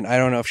attendant. I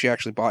don't know if she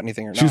actually bought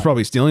anything or not. She was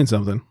probably stealing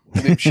something.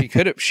 She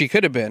could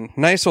have been.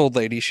 Nice old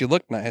lady. She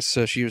looked nice,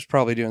 so she was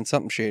probably doing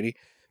something shady.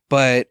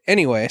 But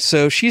anyway,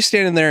 so she's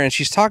standing there and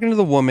she's talking to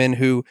the woman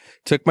who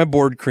took my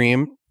board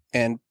cream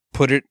and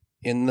put it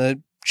in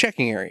the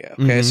checking area.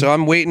 Okay, so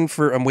I'm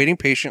waiting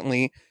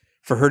patiently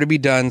for her to be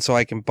done so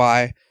I can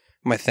buy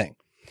my thing.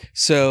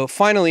 So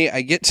finally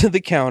I get to the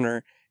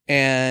counter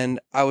and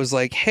I was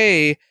like,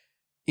 hey,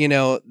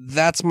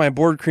 that's my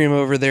board cream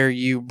over there.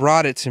 You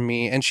brought it to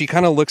me. And she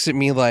kind of looks at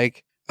me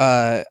like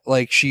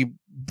she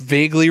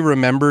vaguely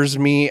remembers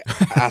me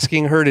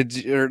asking her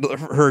to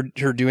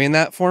her doing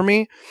that for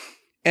me.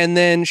 And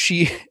then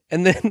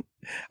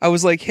I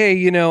was like,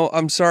 hey,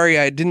 I'm sorry.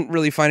 I didn't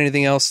really find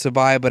anything else to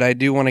buy, but I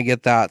do want to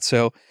get that.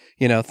 So,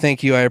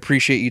 thank you. I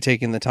appreciate you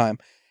taking the time.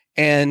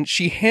 And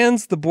she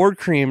hands the board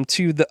cream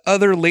to the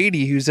other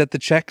lady who's at the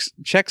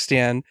check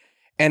stand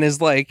and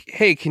is like,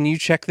 hey, can you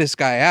check this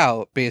guy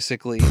out,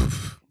 basically?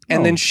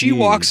 And then she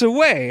walks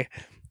away.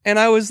 And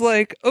I was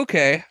like,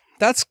 okay,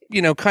 that's,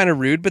 kind of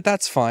rude, but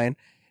that's fine.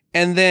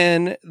 And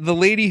then the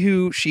lady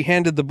who she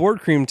handed the board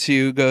cream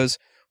to goes,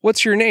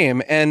 what's your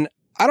name? And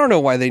I don't know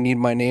why they need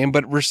my name,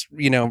 but,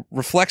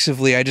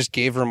 reflexively, I just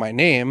gave her my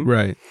name.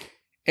 Right.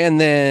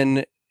 And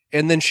then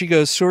she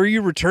goes, so are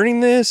you returning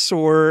this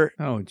or?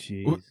 Oh,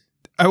 geez.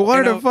 I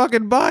wanted to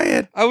fucking buy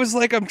it. I was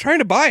like, I'm trying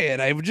to buy it.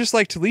 I would just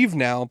like to leave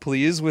now,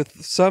 please,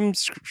 with some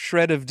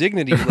shred of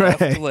dignity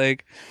left. Right.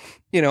 Like,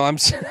 I'm.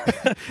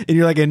 And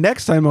you're like, and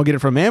next time I'll get it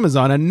from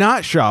Amazon and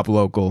not shop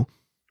local.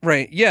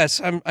 Right. Yes.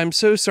 I'm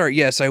so sorry.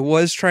 Yes, I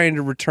was trying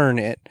to return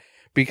it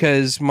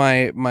because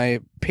my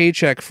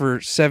paycheck for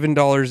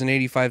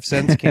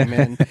 $7.85 came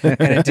in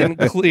and it didn't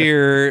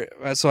clear,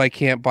 so I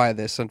can't buy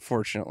this,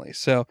 unfortunately.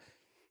 So,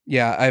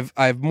 yeah,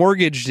 I've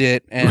mortgaged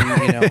it,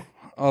 and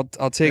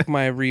I'll take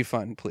my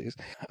refund, please.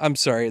 I'm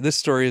sorry. This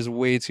story is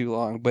way too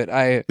long, but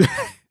I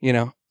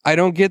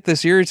don't get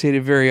this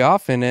irritated very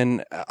often.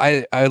 And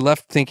I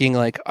left thinking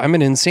like, I'm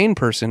an insane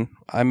person.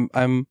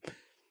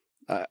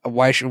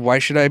 Why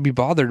should I be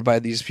bothered by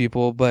these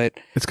people? But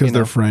it's because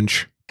they're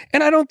French.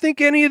 And I don't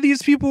think any of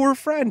these people were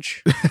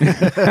French.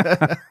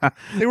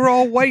 They were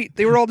all white.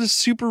 They were all just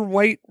super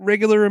white,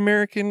 regular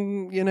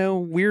American,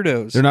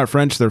 weirdos. They're not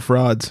French. They're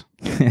frauds.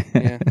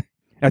 Yeah.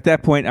 At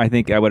that point, I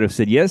think I would have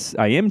said, yes,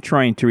 I am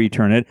trying to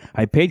return it.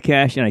 I paid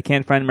cash and I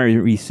can't find my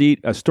receipt.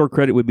 A store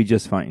credit would be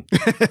just fine.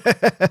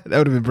 That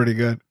would have been pretty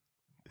good.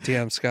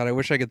 Damn, Scott, I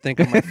wish I could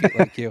think on my feet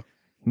like you.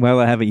 Well,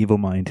 I have an evil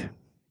mind.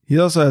 He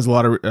also has a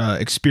lot of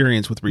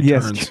experience with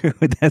returns. Yes, true.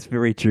 That's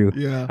very true.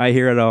 Yeah. I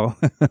hear it all.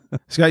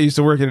 Scott used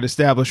to work at an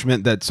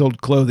establishment that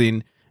sold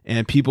clothing,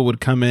 and people would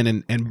come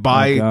in and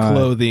buy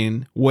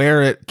clothing,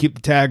 wear it, keep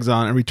the tags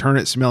on, and return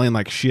it smelling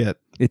like shit.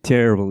 It's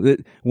terrible.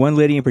 One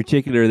lady in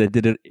particular that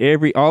did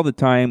it all the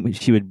time.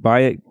 She would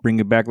buy it, bring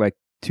it back like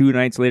 2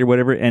 nights later,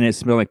 whatever, and it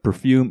smelled like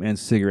perfume and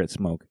cigarette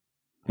smoke.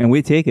 And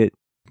we take it.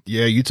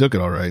 Yeah, you took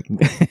it all right.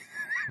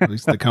 At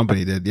least the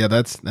company did. Yeah,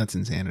 that's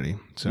insanity.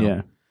 So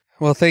yeah.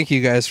 Well, thank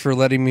you guys for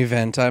letting me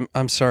vent.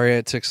 I'm sorry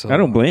it took so long. I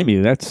don't blame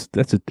you. I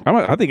think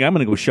I'm going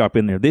to go shop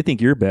in there. They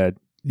think you're bad.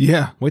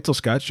 Yeah. Wait till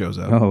Scott shows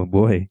up. Oh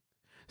boy.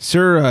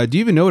 Sir, do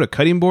you even know what a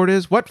cutting board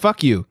is? What?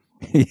 Fuck you.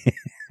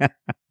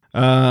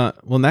 Well,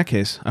 in that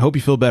case, I hope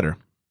you feel better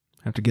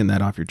after getting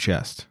that off your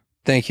chest.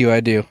 Thank you. I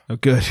do. Oh,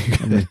 good.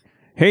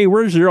 Hey,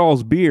 where's your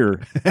all's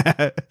beer?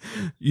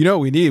 You know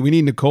what we need? We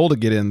need Nicole to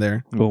get in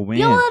there. Oh, man.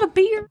 Y'all out of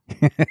beer?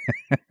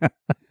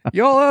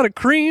 Y'all out of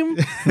cream?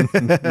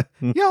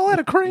 Y'all out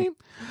of cream?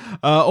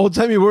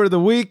 Old-timey word of the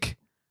week,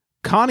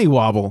 Connie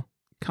Wobble.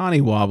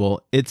 Connie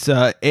Wobble. It's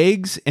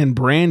eggs and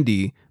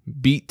brandy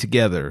beat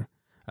together.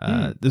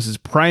 This is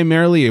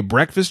primarily a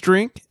breakfast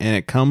drink, and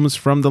it comes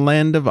from the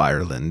land of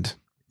Ireland.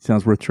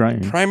 Sounds worth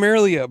trying.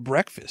 Primarily a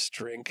breakfast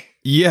drink.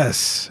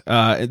 Yes.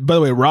 By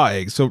the way, raw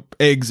eggs. So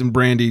eggs and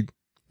brandy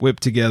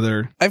whipped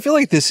together. I feel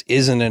like this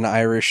isn't an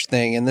Irish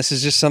thing, and this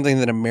is just something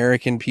that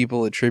American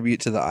people attribute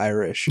to the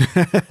Irish.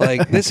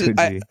 Like this is,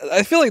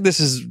 I feel like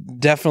this is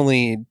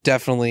definitely,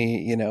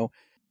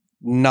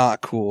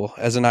 not cool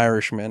as an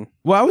Irishman.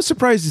 Well, I was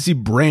surprised to see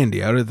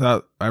brandy. I would have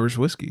thought Irish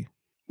whiskey.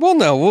 Well,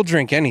 no, we'll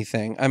drink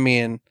anything. I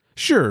mean,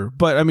 sure,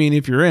 but I mean,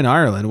 if you're in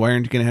Ireland, why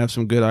aren't you going to have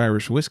some good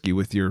Irish whiskey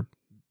with your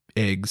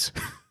eggs?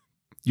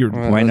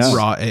 Why not?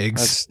 Raw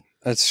eggs.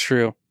 That's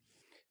true.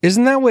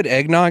 Isn't that what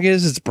eggnog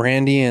is? It's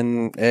brandy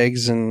and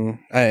eggs, and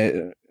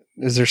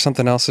is there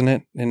something else in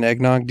it in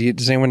eggnog?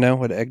 Does anyone know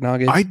what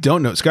eggnog is? I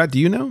don't know. Scott, do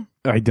you know?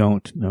 I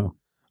don't know.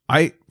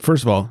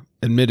 First of all,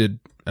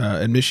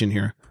 admission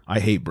here. I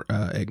hate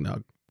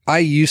eggnog. I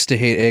used to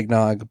hate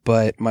eggnog,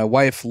 but my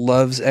wife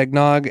loves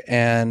eggnog,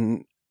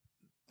 and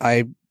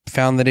I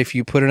found that if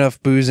you put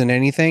enough booze in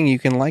anything, you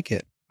can like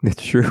it.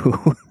 It's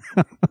true.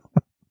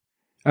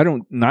 I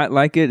don't not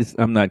like it.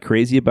 I'm not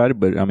crazy about it,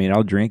 but I mean,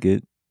 I'll drink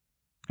it.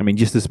 I mean,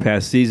 just this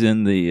past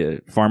season, the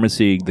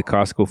pharmacy, the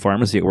Costco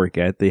pharmacy I work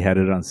at, they had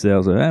it on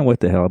sale. So, what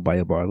the hell? I'll buy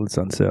a bottle. It's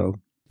on sale.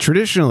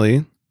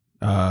 Traditionally,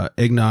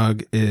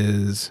 eggnog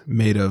is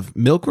made of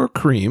milk or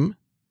cream,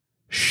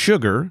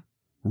 sugar,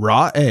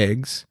 raw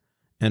eggs,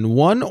 and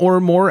one or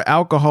more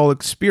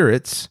alcoholic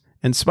spirits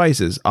and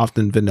spices,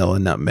 often vanilla,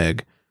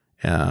 nutmeg,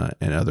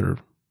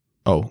 and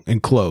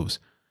cloves.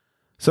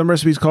 Some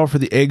recipes call for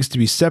the eggs to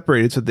be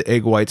separated so the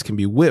egg whites can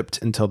be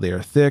whipped until they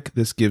are thick.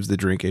 This gives the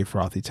drink a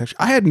frothy texture.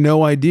 I had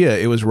no idea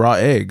it was raw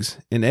eggs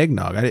in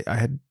eggnog. I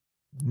had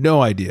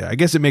no idea. I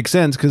guess it makes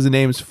sense because the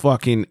name's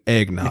fucking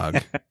eggnog.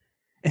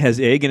 It has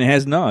egg and it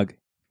has nog.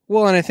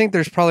 Well, and I think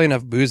there's probably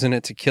enough booze in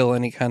it to kill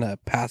any kind of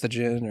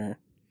pathogen, or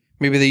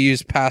maybe they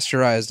use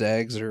pasteurized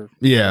eggs or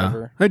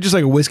whatever. Just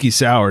like a whiskey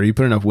sour. You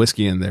put enough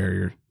whiskey in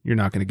there, you're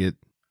not going to get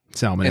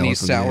salmonella. Any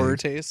sour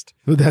taste?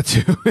 Well, that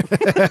too.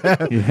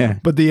 Yeah.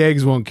 But the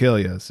eggs won't kill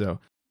you.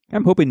 So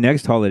I'm hoping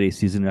next holiday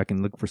season I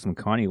can look for some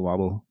Connie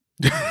Wobble.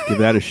 Give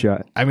that a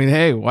shot. I mean,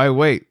 hey, why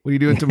wait? What are you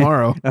doing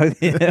tomorrow?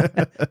 Yeah.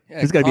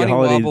 It's got to be a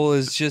holiday. Wobble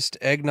is just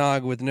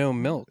eggnog with no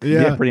milk.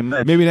 Yeah, pretty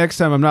much. Maybe next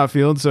time I'm not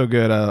feeling so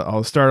good,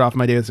 I'll start off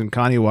my day with some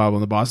Connie Wobble,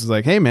 and the boss is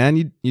like, "Hey,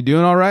 man, you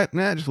doing all right?"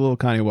 Nah, just a little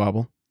Connie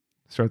Wobble.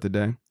 Start the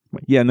day.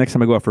 Yeah, next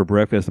time I go out for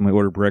breakfast, I'm going to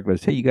order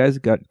breakfast. Hey, you guys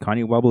got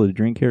Connie Wobble to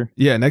drink here?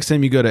 Yeah, next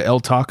time you go to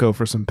El Taco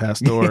for some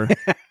pastor,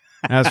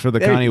 ask for the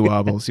Connie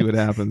Wobble, see what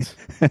happens.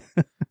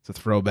 It's a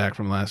throwback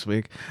from last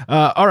week.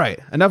 All right,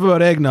 enough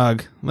about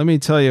eggnog. Let me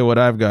tell you what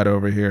I've got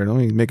over here. Let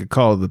me make a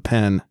call to the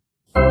pen.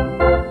 He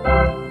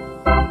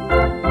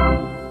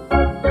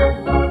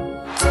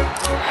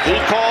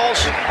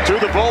calls to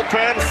the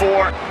bullpen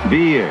for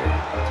beer.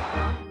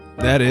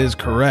 That is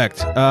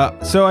correct.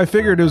 So I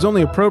figured it was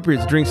only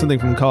appropriate to drink something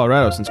from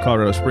Colorado since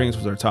Colorado Springs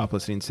was our top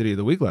listening city of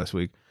the week last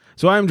week.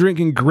 So I'm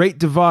drinking Great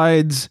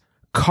Divide's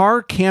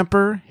Car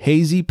Camper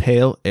Hazy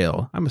Pale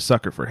Ale. I'm a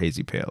sucker for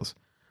hazy pales.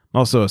 I'm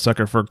also a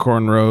sucker for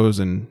cornrows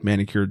and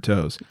manicured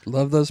toes.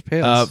 Love those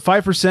pales.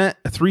 5%,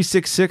 a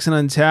 366 and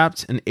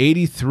Untapped, an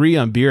 83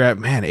 on beer.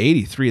 Man,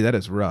 83, that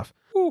is rough.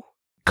 Ooh.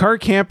 Car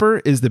Camper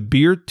is the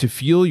beer to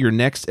fuel your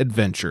next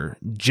adventure.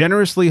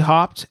 Generously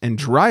hopped and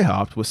dry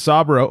hopped with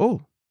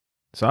Sabro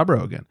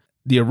again.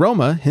 The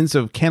aroma hints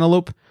of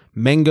cantaloupe,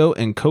 mango,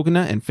 and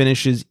coconut and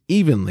finishes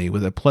evenly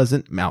with a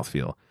pleasant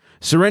mouthfeel.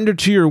 Surrender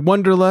to your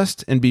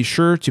wanderlust and be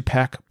sure to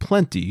pack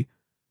plenty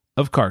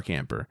of Car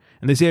Camper.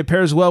 And they say it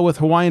pairs well with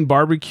Hawaiian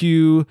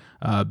barbecue,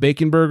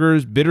 bacon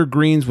burgers, bitter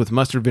greens with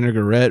mustard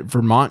vinaigrette,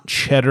 Vermont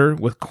cheddar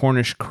with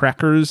Cornish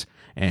crackers,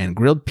 and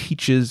grilled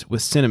peaches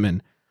with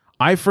cinnamon.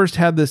 I first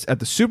had this at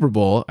the Super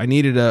Bowl. I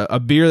needed a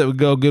beer that would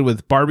go good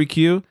with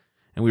barbecue,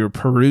 and we were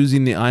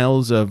perusing the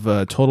aisles of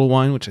Total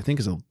Wine, which I think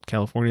is a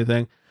California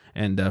thing,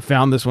 and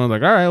found this one.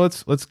 Like, all right,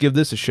 let's give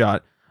this a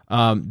shot.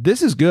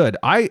 This is good.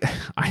 I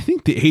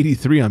think the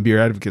 83 on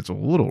BeerAdvocate's a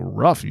little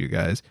rough, you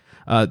guys.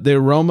 The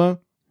aroma,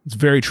 it's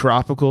very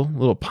tropical, a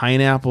little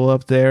pineapple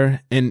up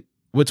there. And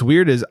what's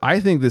weird is I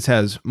think this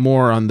has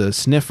more on the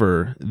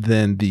sniffer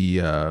than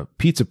the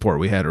Pizza Port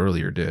we had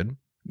earlier did.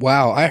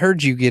 Wow, I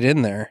heard you get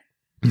in there.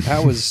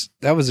 That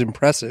was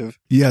impressive.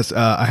 Yes,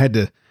 I had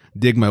to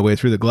dig my way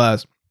through the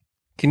glass.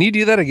 Can you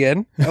do that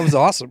again? That was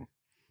awesome.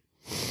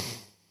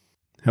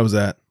 How was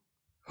that?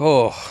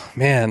 Oh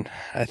man,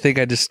 I think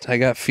I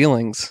got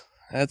feelings.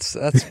 That's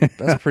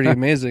pretty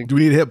amazing. Do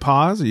we need to hit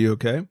pause? Are you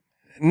okay?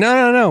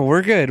 No,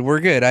 we're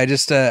good. I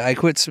just I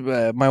quit.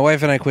 My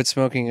wife and I quit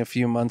smoking a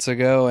few months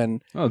ago,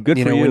 and good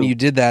for you. When you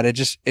did that, it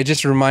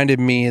just reminded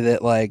me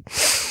that like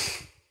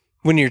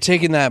when you're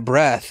taking that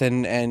breath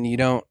and you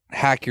don't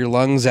hack your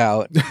lungs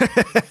out,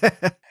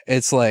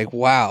 it's like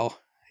wow,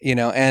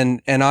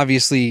 and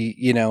obviously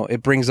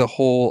it brings a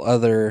whole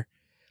other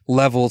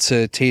level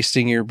to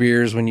tasting your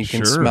beers when you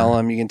can smell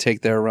them, you can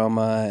take the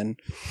aroma, and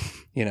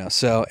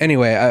so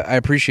anyway, I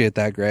appreciate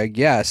that, Greg.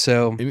 Yeah,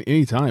 so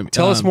anytime.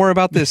 Tell us more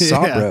about this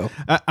Sabro.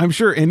 Yeah. I'm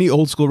sure any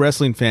old school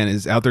wrestling fan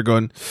is out there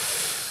going,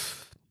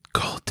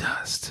 gold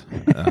dust.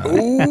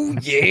 Oh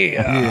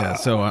yeah. Yeah,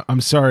 so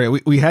I'm sorry.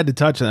 We had to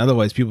touch on it,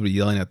 otherwise people would be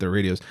yelling at their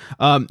radios.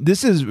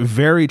 This is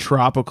very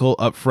tropical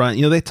up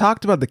front. They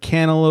talked about the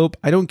cantaloupe.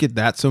 I don't get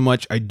that so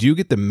much. I do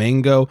get the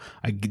mango.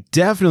 I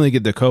definitely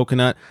get the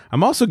coconut.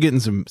 I'm also getting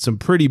some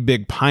pretty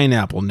big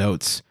pineapple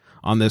notes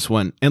on this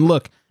one. And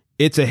look,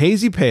 it's a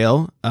hazy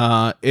pale.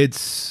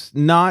 It's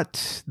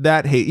not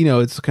that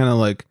it's kind of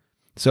like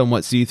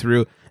somewhat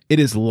see-through. It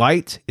is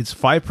light. It's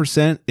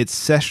 5%. It's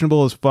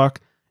sessionable as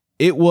fuck.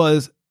 It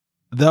was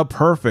the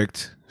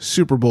perfect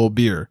Super Bowl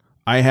beer.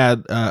 I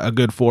had a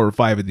good 4 or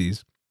 5 of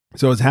these,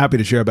 so I was happy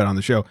to share about it on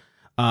the show.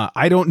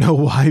 I don't know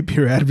why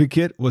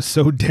BeerAdvocate was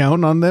so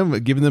down on them,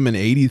 giving them an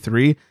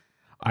 83.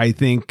 I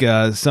think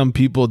some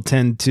people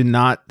tend to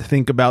not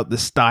think about the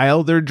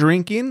style they're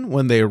drinking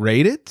when they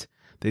rate it.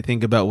 They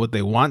think about what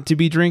they want to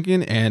be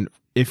drinking, and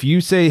if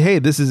you say, hey,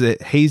 this is a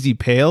hazy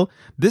pale,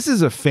 this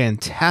is a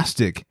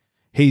fantastic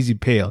hazy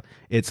pale.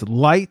 It's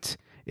light.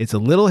 It's a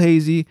little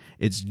hazy.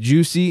 It's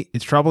juicy.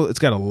 It's tropical. It's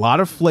got a lot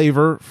of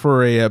flavor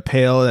for a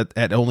pale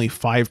at only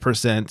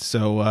 5%.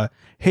 So,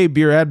 hey,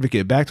 Beer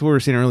Advocate, back to what we were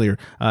saying earlier.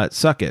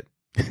 Suck it.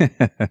 You're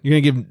going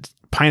to give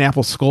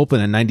Pineapple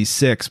Sculpin a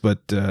 96,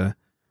 but this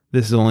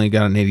has only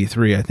got an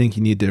 83. I think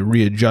you need to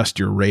readjust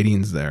your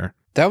ratings there.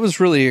 That was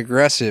really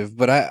aggressive,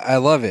 but I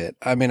love it.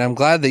 I mean, I'm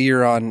glad that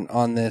you're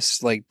on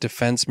this like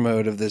defense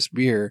mode of this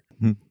beer.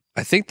 Mm-hmm.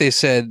 I think they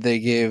said they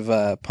gave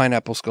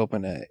Pineapple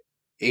Sculpin a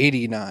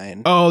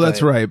 89. Oh,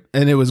 that's right.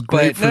 And it was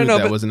grapefruit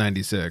that but was a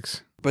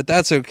 96. But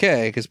that's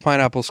okay because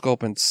Pineapple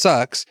Sculpin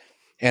sucks.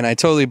 And I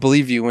totally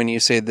believe you when you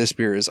say this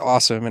beer is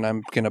awesome, and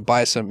I'm going to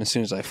buy some as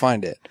soon as I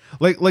find it.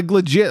 Like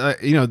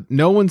legit,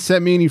 no one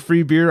sent me any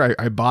free beer.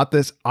 I bought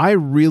this. I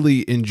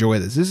really enjoy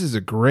this. This is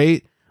a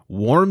great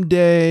warm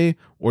day,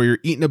 or you're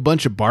eating a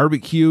bunch of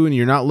barbecue and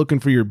you're not looking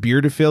for your beer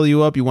to fill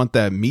you up. You want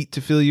that meat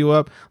to fill you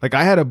up. Like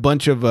I had a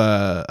bunch of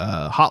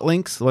hot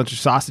links, a bunch of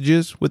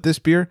sausages with this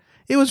beer.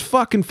 It was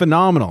fucking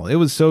phenomenal. It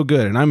was so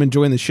good, and I'm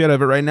enjoying the shit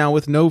of it right now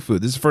with no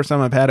food. This is the first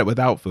time I've had it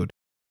without food.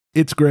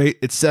 It's great.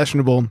 It's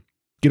sessionable.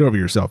 Get over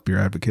yourself, Beer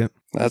Advocate.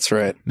 That's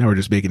right. Now we're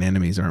just making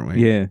enemies, aren't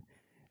we? Yeah.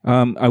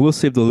 I will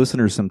save the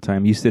listeners some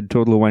time. You said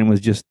Total Wine was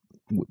just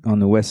on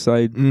the west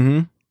side.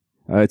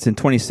 Mm-hmm. It's in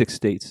 26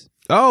 states.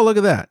 Oh, look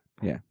at that.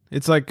 Yeah.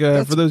 It's like,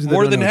 for those that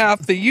more don't than know,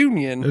 half the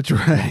union. That's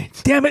right.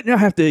 Damn it. Now I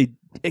have to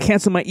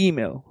cancel my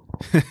email.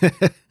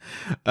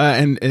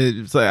 And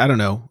it's like, I don't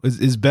know.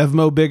 Is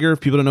Bevmo bigger? If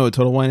people don't know what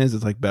Total Wine is,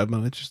 it's like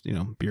Bevmo. It's just,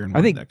 beer and wine,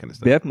 I think that kind of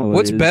stuff. Bevmo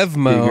What's is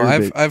Bevmo?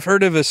 bigger, I've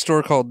heard of a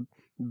store called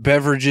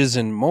Beverages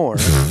and More.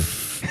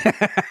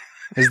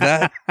 Is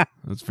that?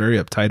 That's very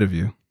uptight of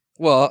you.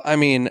 Well, I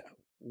mean,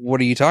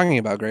 what are you talking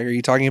about, Greg? Are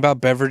you talking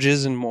about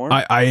Beverages and More?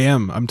 I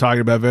am. I'm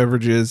talking about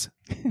beverages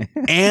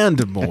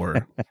and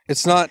more.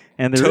 It's not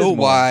And there is more.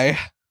 Towa.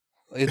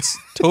 It's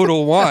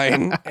Total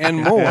Wine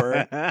and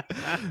More.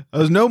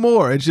 There's no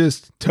more. It's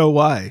just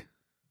Towai.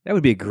 That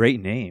would be a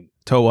great name.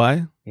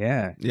 Towai?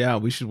 Yeah. Yeah,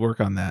 we should work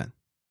on that.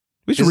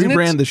 We should Isn't it-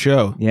 rebrand the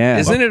show. Yeah.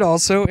 Isn't it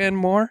also and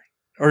More?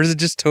 Or is it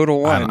just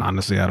Total Wine?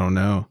 Honestly, I don't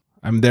know.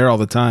 I'm there all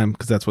the time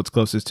because that's what's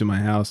closest to my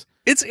house.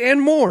 It's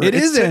and More. It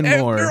is and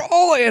More. They're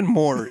all and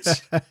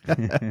Mores.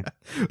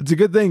 It's a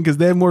good thing because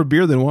they have more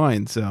beer than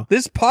wine. So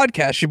This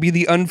podcast should be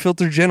the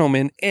Unfiltered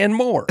Gentleman and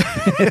More.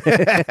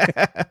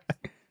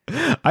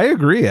 I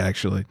agree.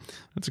 Actually,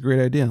 that's a great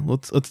idea.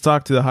 Let's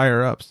talk to the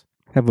higher ups.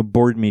 Have a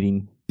board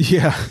meeting.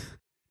 Yeah.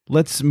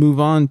 Let's move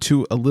on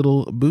to a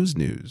little booze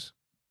news.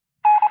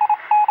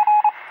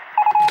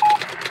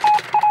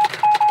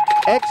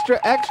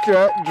 Extra,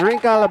 extra,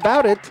 drink all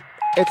about it.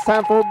 It's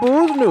time for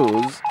booze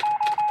news.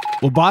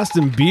 Well,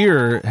 Boston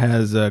Beer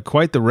has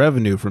quite the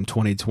revenue from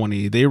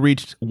 2020. They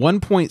reached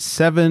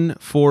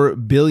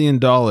 $1.74 billion,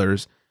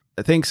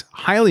 thanks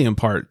highly in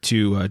part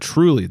to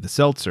Truly, the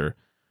seltzer.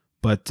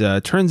 But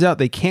turns out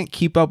they can't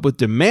keep up with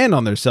demand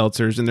on their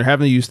seltzers, and they're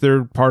having to use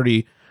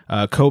third-party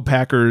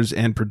co-packers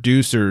and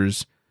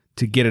producers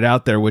to get it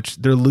out there, which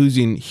they're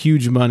losing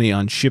huge money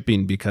on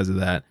shipping because of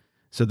that.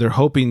 So they're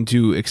hoping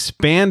to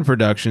expand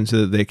production so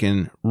that they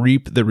can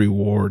reap the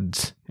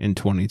rewards in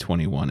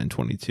 2021 and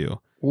 22.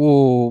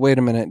 Whoa, wait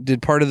a minute.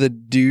 Did part of the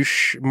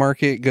douche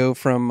market go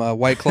from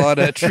White Claw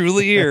to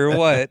Truly or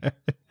what?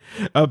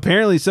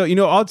 Apparently so.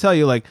 I'll tell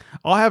you, like,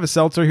 I'll have a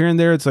seltzer here and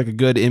there. It's like a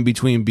good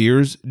in-between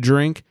beers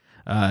drink,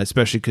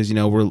 especially because,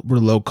 we're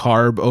low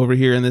carb over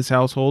here in this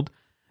household.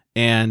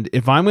 And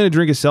if I'm going to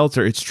drink a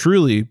seltzer, it's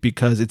Truly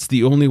because it's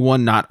the only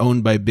one not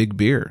owned by Big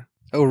Beer.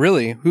 Oh,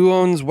 really? Who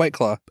owns White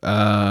Claw?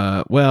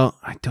 Well,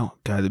 I don't.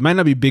 God, it might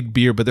not be Big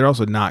Beer, but they're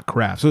also not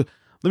craft. So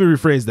let me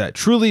rephrase that.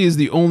 Truly is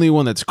the only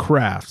one that's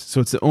craft, so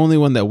it's the only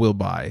one that we'll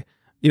buy.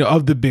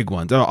 Of the big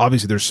ones.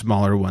 Obviously, there's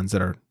smaller ones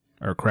that are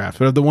craft,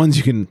 but of the ones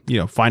you can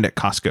find at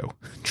Costco,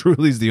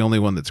 Truly is the only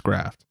one that's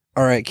craft.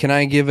 All right, can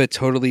I give a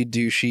totally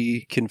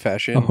douchey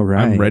confession? All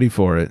right. I'm ready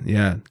for it.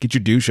 Yeah, get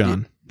your douche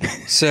on.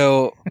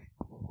 So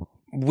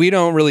we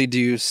don't really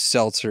do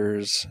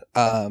seltzers,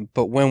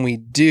 but when we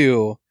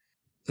do,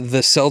 the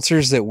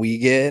seltzers that we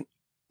get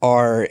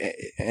are,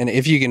 and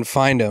if you can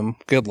find them,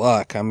 good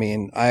luck. I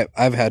mean,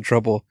 I've had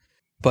trouble,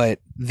 but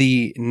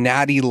the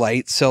Natty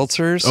Light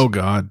seltzers, Oh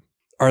God,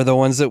 are the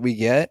ones that we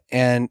get.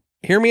 And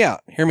hear me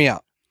out.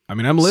 I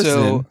mean, I'm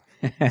listening.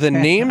 So the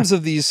names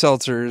of these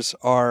seltzers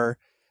are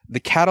the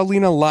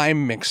Catalina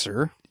Lime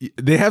Mixer,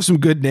 They have some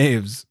good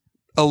names.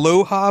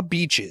 Aloha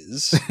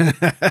Beaches,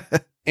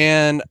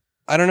 and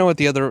I don't know what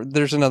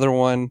there's another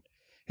one.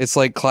 It's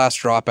like Class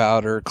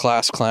Dropout or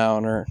Class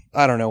Clown, or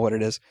I don't know what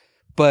it is,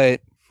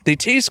 but they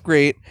taste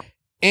great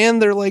and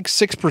they're like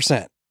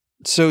 6%.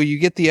 So you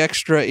get the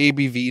extra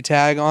ABV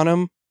tag on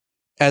them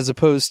as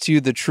opposed to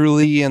the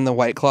Truly and the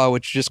White Claw,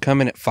 which just come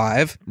in at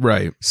 5.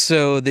 Right.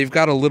 So they've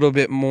got a little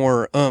bit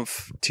more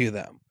oomph to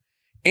them.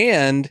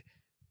 And,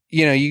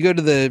 you go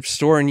to the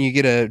store and you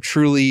get a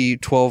Truly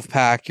 12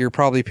 pack, you're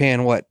probably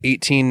paying what,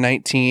 18,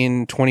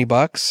 19, 20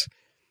 bucks.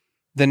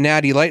 The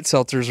Natty Light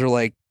seltzers are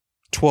like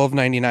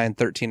 $12.99,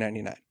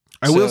 $13.99.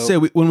 I will say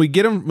when we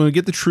get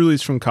the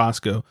Trulies from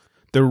Costco,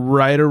 they're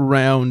right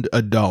around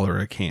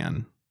 $1 a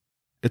can,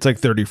 It's like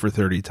 30 for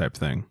 30 type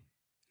thing.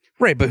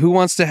 Right, but who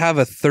wants to have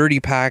a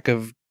 30-pack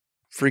of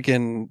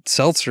freaking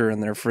seltzer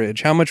in their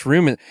fridge? How much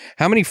room?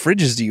 How many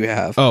fridges do you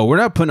have? Oh, we're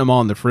not putting them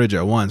all in the fridge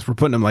at once. We're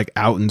putting them like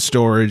out in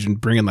storage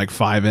and bringing like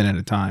 5 in at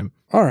a time.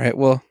 All right,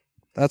 well,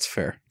 that's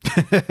fair.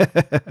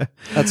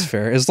 That's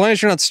fair. As long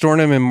as you're not storing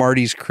them in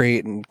Marty's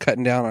crate and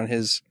cutting down on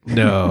his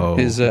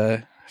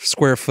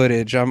square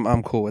footage,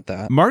 I'm cool with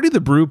that. Marty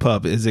the brew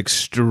pup is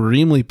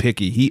extremely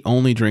picky. He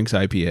only drinks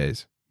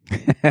IPAs.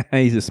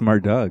 He's a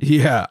smart dog.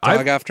 Yeah.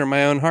 Dog after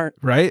my own heart.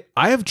 Right?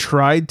 I have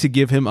tried to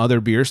give him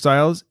other beer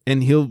styles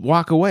and he'll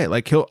walk away.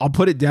 Like I'll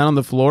put it down on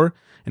the floor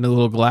in a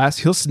little glass.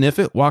 He'll sniff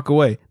it, walk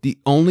away. The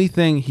only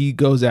thing he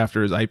goes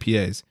after is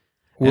IPAs.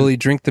 Will he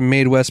drink the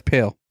Made West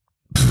Pale?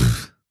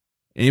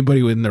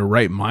 Anybody in their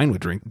right mind would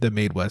drink the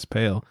Made West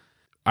Pale.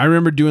 I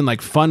remember doing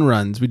like fun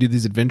runs. We did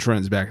these adventure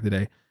runs back in the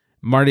day.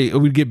 Marty,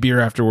 we'd get beer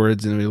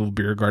afterwards in a little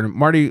beer garden.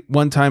 Marty,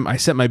 one time I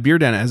set my beer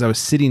down as I was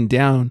sitting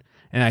down.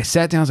 And I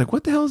sat down, I was like,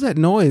 what the hell is that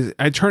noise?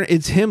 I turned,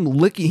 it's him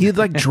licking. He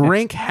like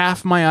drank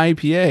half my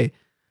IPA. I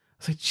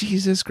was like,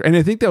 Jesus Christ. And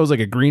I think that was like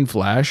a Green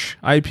Flash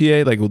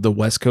IPA, like the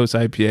West Coast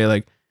IPA.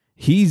 Like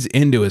he's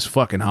into his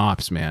fucking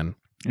hops, man.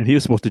 And he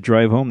was supposed to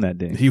drive home that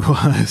day. He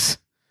was.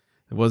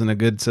 It wasn't a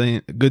good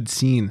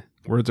scene.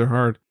 Words are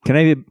hard. Can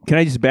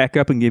I just back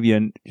up and give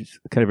you just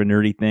kind of a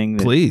nerdy thing?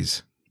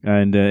 Please.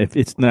 And if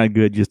it's not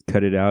good, just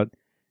cut it out.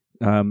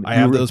 I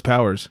have those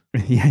powers.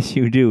 Yes,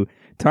 you do.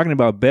 Talking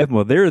about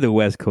Bevmo, they're the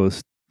West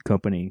Coast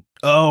company.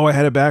 Oh, I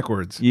had it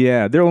backwards.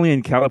 Yeah, they're only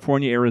in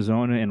California,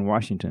 Arizona, and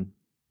Washington.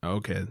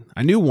 Okay.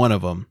 I knew one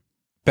of them.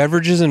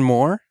 Beverages and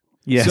More?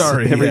 Yes,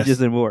 sorry, Beverages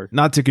and More.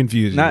 Not to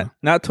confuse you.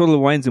 Not Total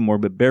Wines and More,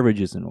 but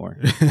Beverages and More.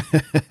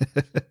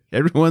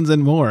 Everyone's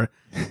in more.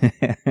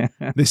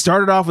 They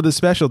started off with a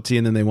specialty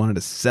and then they wanted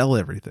to sell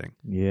everything.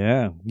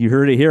 Yeah, you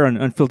heard it here on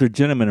Unfiltered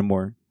Gentlemen and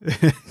More.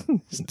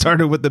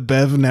 Started with the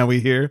Bev, now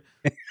we hear.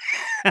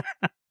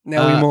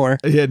 Now we more.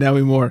 Yeah, now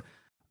we more.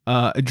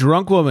 A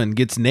drunk woman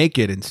gets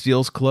naked and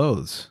steals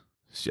clothes.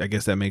 I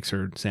guess that makes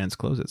her sans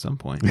clothes at some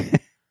point.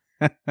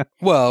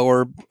 Well,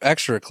 or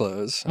extra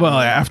clothes. Well,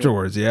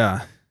 afterwards,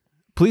 yeah.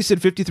 Police said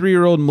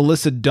 53-year-old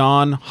Melissa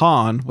Dawn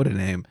Hahn, what a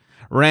name,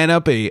 ran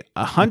up a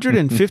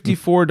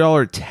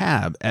 $154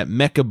 tab at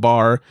Mecca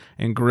Bar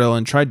and Grill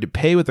and tried to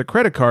pay with a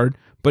credit card,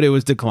 but it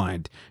was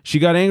declined. She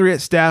got angry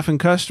at staff and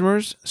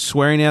customers,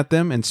 swearing at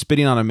them and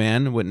spitting on a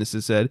man,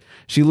 witnesses said.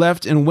 She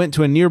left and went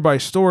to a nearby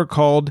store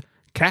called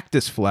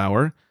Cactus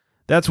Flower.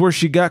 That's where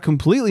she got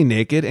completely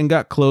naked and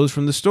got clothes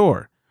from the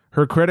store.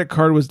 Her credit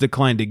card was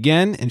declined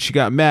again, and she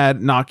got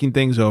mad, knocking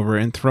things over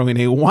and throwing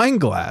a wine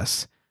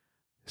glass.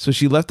 So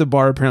she left the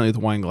bar apparently with a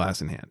wine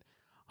glass in hand.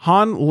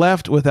 Hahn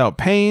left without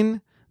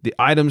paying. The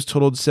items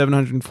totaled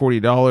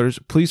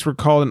 $740. Police were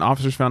called and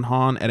officers found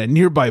Hahn at a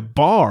nearby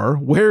bar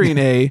wearing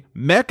a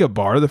Mecca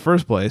Bar, the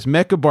first place,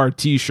 Mecca Bar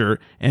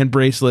t-shirt and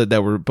bracelet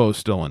that were both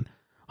stolen.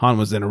 Hahn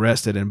was then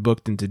arrested and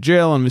booked into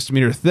jail on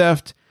misdemeanor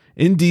theft,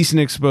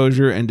 indecent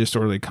exposure, and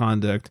disorderly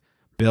conduct.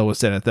 Bail was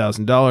set at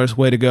 $1,000.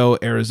 Way to go,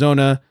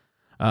 Arizona.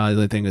 The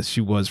only thing is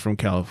she was from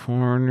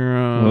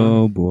California.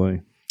 Oh,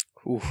 boy.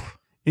 Oof.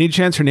 Any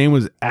chance her name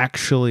was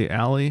actually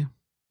Allie?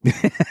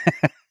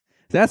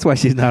 That's why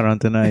she's not on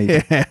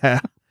tonight.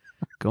 Yeah.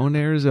 Going to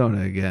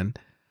Arizona again.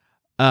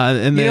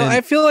 And then,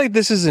 I feel like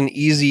this is an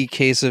easy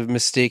case of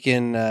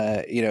mistaken,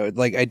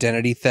 like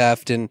identity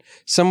theft, and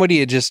somebody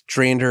had just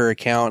drained her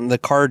account, and the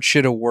card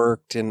should have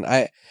worked. And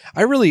I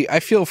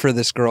feel for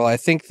this girl. I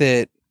think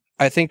that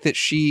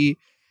she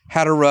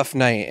had a rough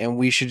night, and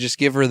we should just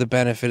give her the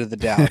benefit of the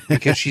doubt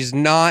because she's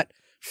not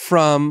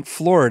from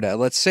Florida.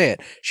 Let's say it.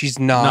 She's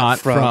not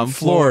from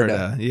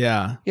Florida.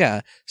 Yeah.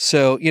 Yeah.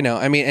 So,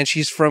 and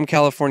she's from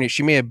California.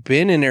 She may have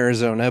been in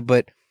Arizona,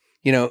 but,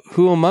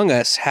 who among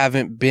us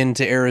haven't been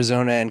to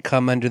Arizona and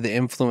come under the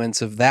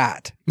influence of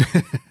that?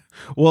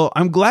 Well,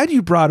 I'm glad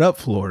you brought up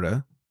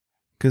Florida,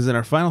 because in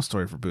our final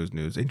story for Booze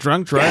News, a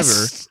drunk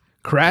driver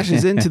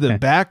crashes into the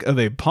back of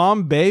a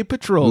Palm Bay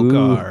patrol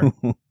car.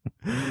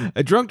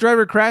 A drunk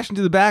driver crashed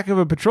into the back of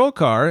a patrol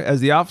car as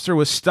the officer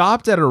was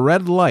stopped at a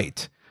red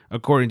light.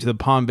 According to the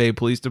Palm Bay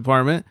Police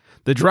Department,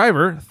 the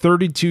driver,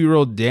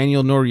 32-year-old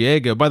Daniel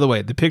Noriega, by the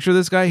way, the picture of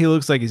this guy, he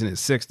looks like he's in his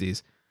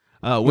 60s.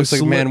 Looks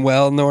like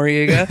Manuel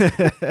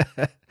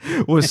Noriega.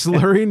 Was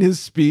slurring his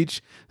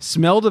speech,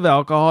 smelled of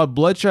alcohol, had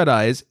bloodshot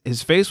eyes,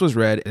 his face was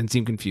red, and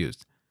seemed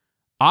confused.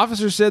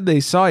 Officers said they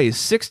saw a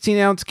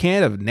 16-ounce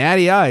can of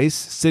Natty Ice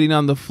sitting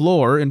on the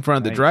floor in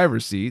front of the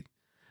driver's seat.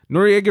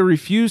 Noriega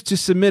refused to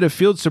submit a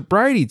field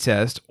sobriety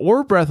test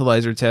or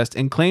breathalyzer test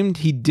and claimed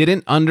he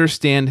didn't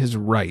understand his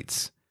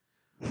rights.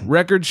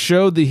 Records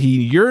showed that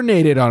he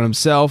urinated on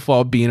himself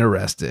while being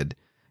arrested.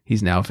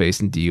 He's now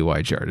facing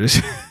DUI charges.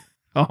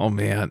 Oh,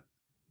 man.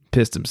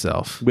 Pissed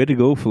himself. Way to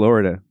go,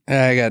 Florida.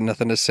 I got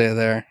nothing to say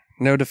there.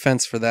 No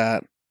defense for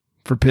that.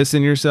 For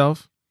pissing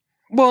yourself?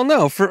 Well,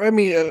 no.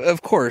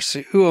 Of course,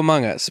 who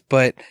among us?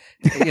 But,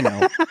 he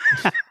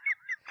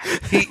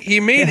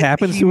made it.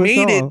 Happens to us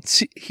all.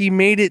 He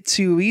made it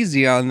too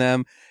easy on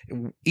them.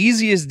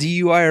 easiest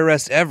DUI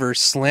arrest ever,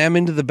 slam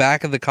into the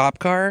back of the cop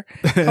car.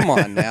 Come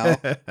on now.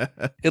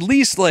 At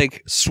least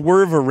like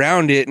swerve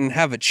around it and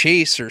have a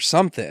chase or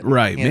something.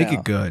 Right. you Make know?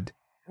 it good.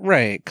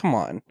 Right. Come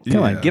on.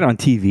 Come on, get on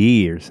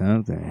TV or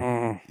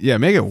something. Yeah,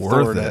 make it worth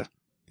Florida. it.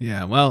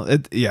 Yeah, well,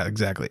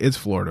 exactly. It's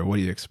Florida. What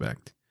do you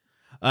expect?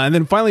 And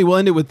then finally, we'll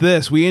end it with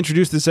this. We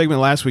introduced this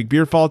segment last week,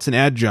 Beer Faults and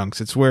Adjuncts.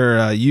 It's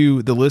where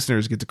you, the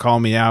listeners, get to call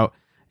me out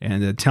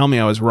and tell me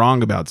I was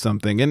wrong about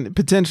something. And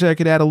potentially I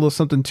could add a little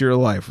something to your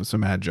life with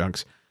some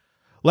adjuncts.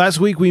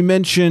 Last week, we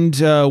mentioned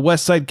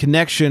West Side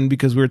Connection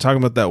because we were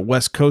talking about that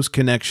West Coast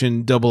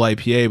Connection double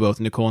IPA both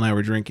Nicole and I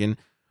were drinking.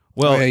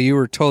 Well, yeah, you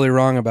were totally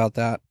wrong about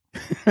that.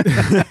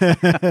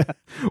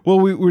 Well,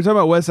 we were talking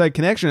about West Side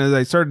Connection as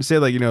I started to say,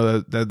 like,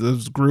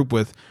 this group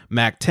with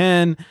Mac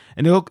 10,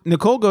 and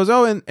Nicole goes,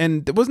 oh,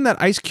 and wasn't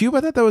that Ice Cube?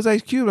 I thought that was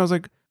Ice Cube. And I was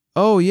like,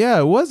 oh yeah,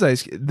 it was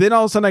Ice Cube. Then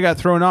all of a sudden I got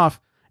thrown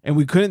off and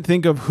we couldn't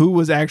think of who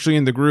was actually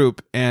in the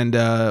group. And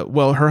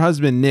well, her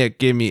husband Nick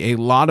gave me a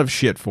lot of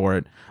shit for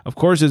it. Of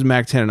course, it's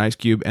Mac 10 and Ice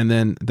Cube, and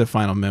then the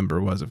final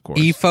member was, of course,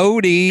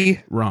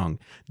 E40. Wrong.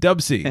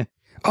 Dub C.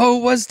 Oh,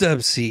 it was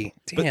Dub C.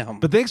 Damn.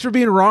 But thanks for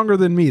being wronger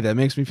than me. That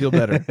makes me feel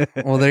better.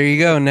 Well, there you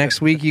go. Next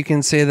week you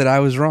can say that I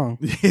was wrong.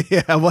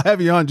 Yeah, we'll have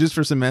you on just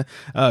for some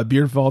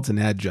beer faults and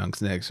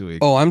adjuncts next week.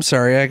 Oh, I'm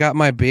sorry. I got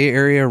my Bay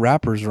Area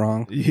rappers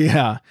wrong.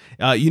 Yeah.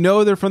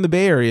 They're from the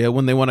Bay Area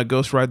when they want to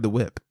ghost ride the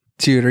whip.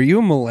 Dude, are you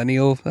a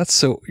millennial?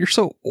 You're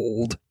so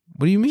old.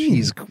 What do you mean?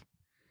 Jeez.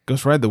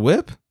 Ghost ride the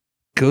whip?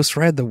 Ghost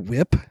ride the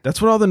whip?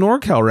 That's what all the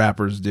NorCal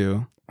rappers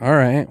do. All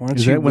right. Why don't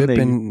Is you that when whip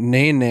they- and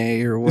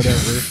nay or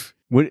whatever?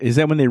 What is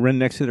that when they run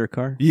next to their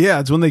car?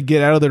 Yeah, it's when they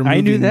get out of their movie. I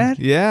knew that?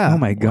 Yeah. Oh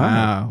my God.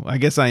 Wow. I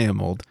guess I am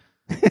old.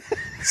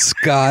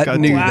 Scott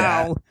knew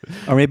that.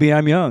 Or maybe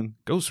I'm young.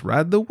 Ghost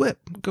ride the whip.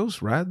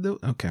 Ghost ride the...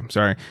 Okay, I'm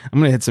sorry. I'm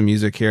going to hit some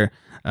music here.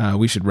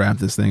 We should wrap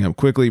this thing up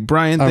quickly.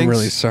 Brian, I'm thanks.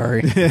 really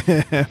sorry.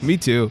 Me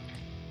too.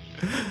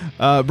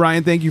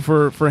 Brian, thank you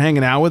for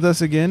hanging out with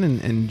us again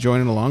and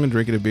joining along and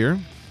drinking a beer.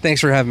 Thanks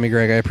for having me,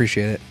 Greg. I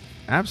appreciate it.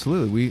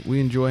 Absolutely. We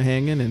enjoy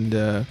hanging,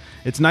 and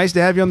it's nice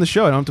to have you on the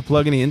show. I don't have to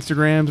plug any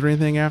Instagrams or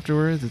anything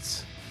afterwards.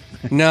 It's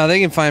No, they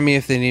can find me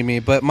if they need me.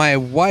 But my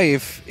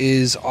wife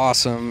is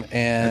awesome,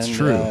 and That's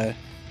true.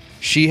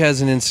 She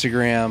has an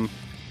Instagram.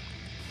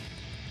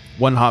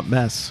 One Hop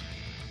Mess.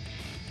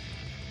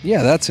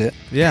 Yeah, that's it.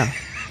 Yeah.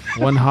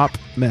 One Hop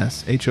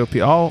Mess. HOP.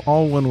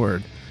 All one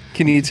word.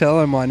 Can you tell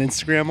I'm on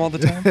Instagram all the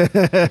time?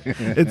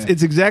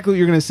 It's exactly what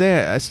you're going to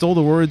say. I stole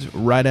the words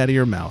right out of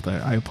your mouth.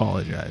 I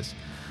apologize.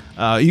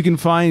 You can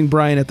find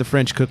Brian at the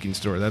French Cooking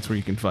Store. That's where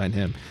you can find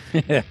him.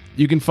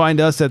 You can find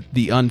us at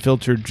The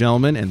Unfiltered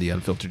Gentleman and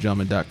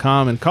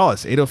theunfilteredgentleman.com, and call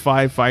us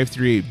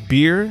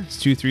 805-538-BEER. It's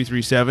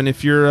 2337.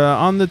 If you're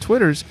on the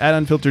Twitters, at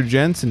Unfiltered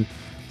Gents, and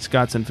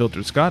Scott's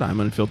Unfiltered Scott, I'm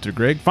Unfiltered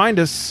Greg. Find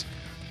us,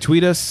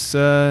 tweet us,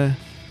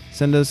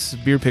 send us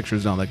beer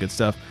pictures and all that good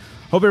stuff.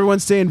 Hope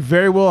everyone's staying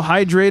very well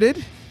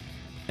hydrated.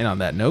 And on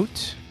that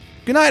note,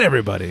 good night,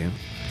 everybody.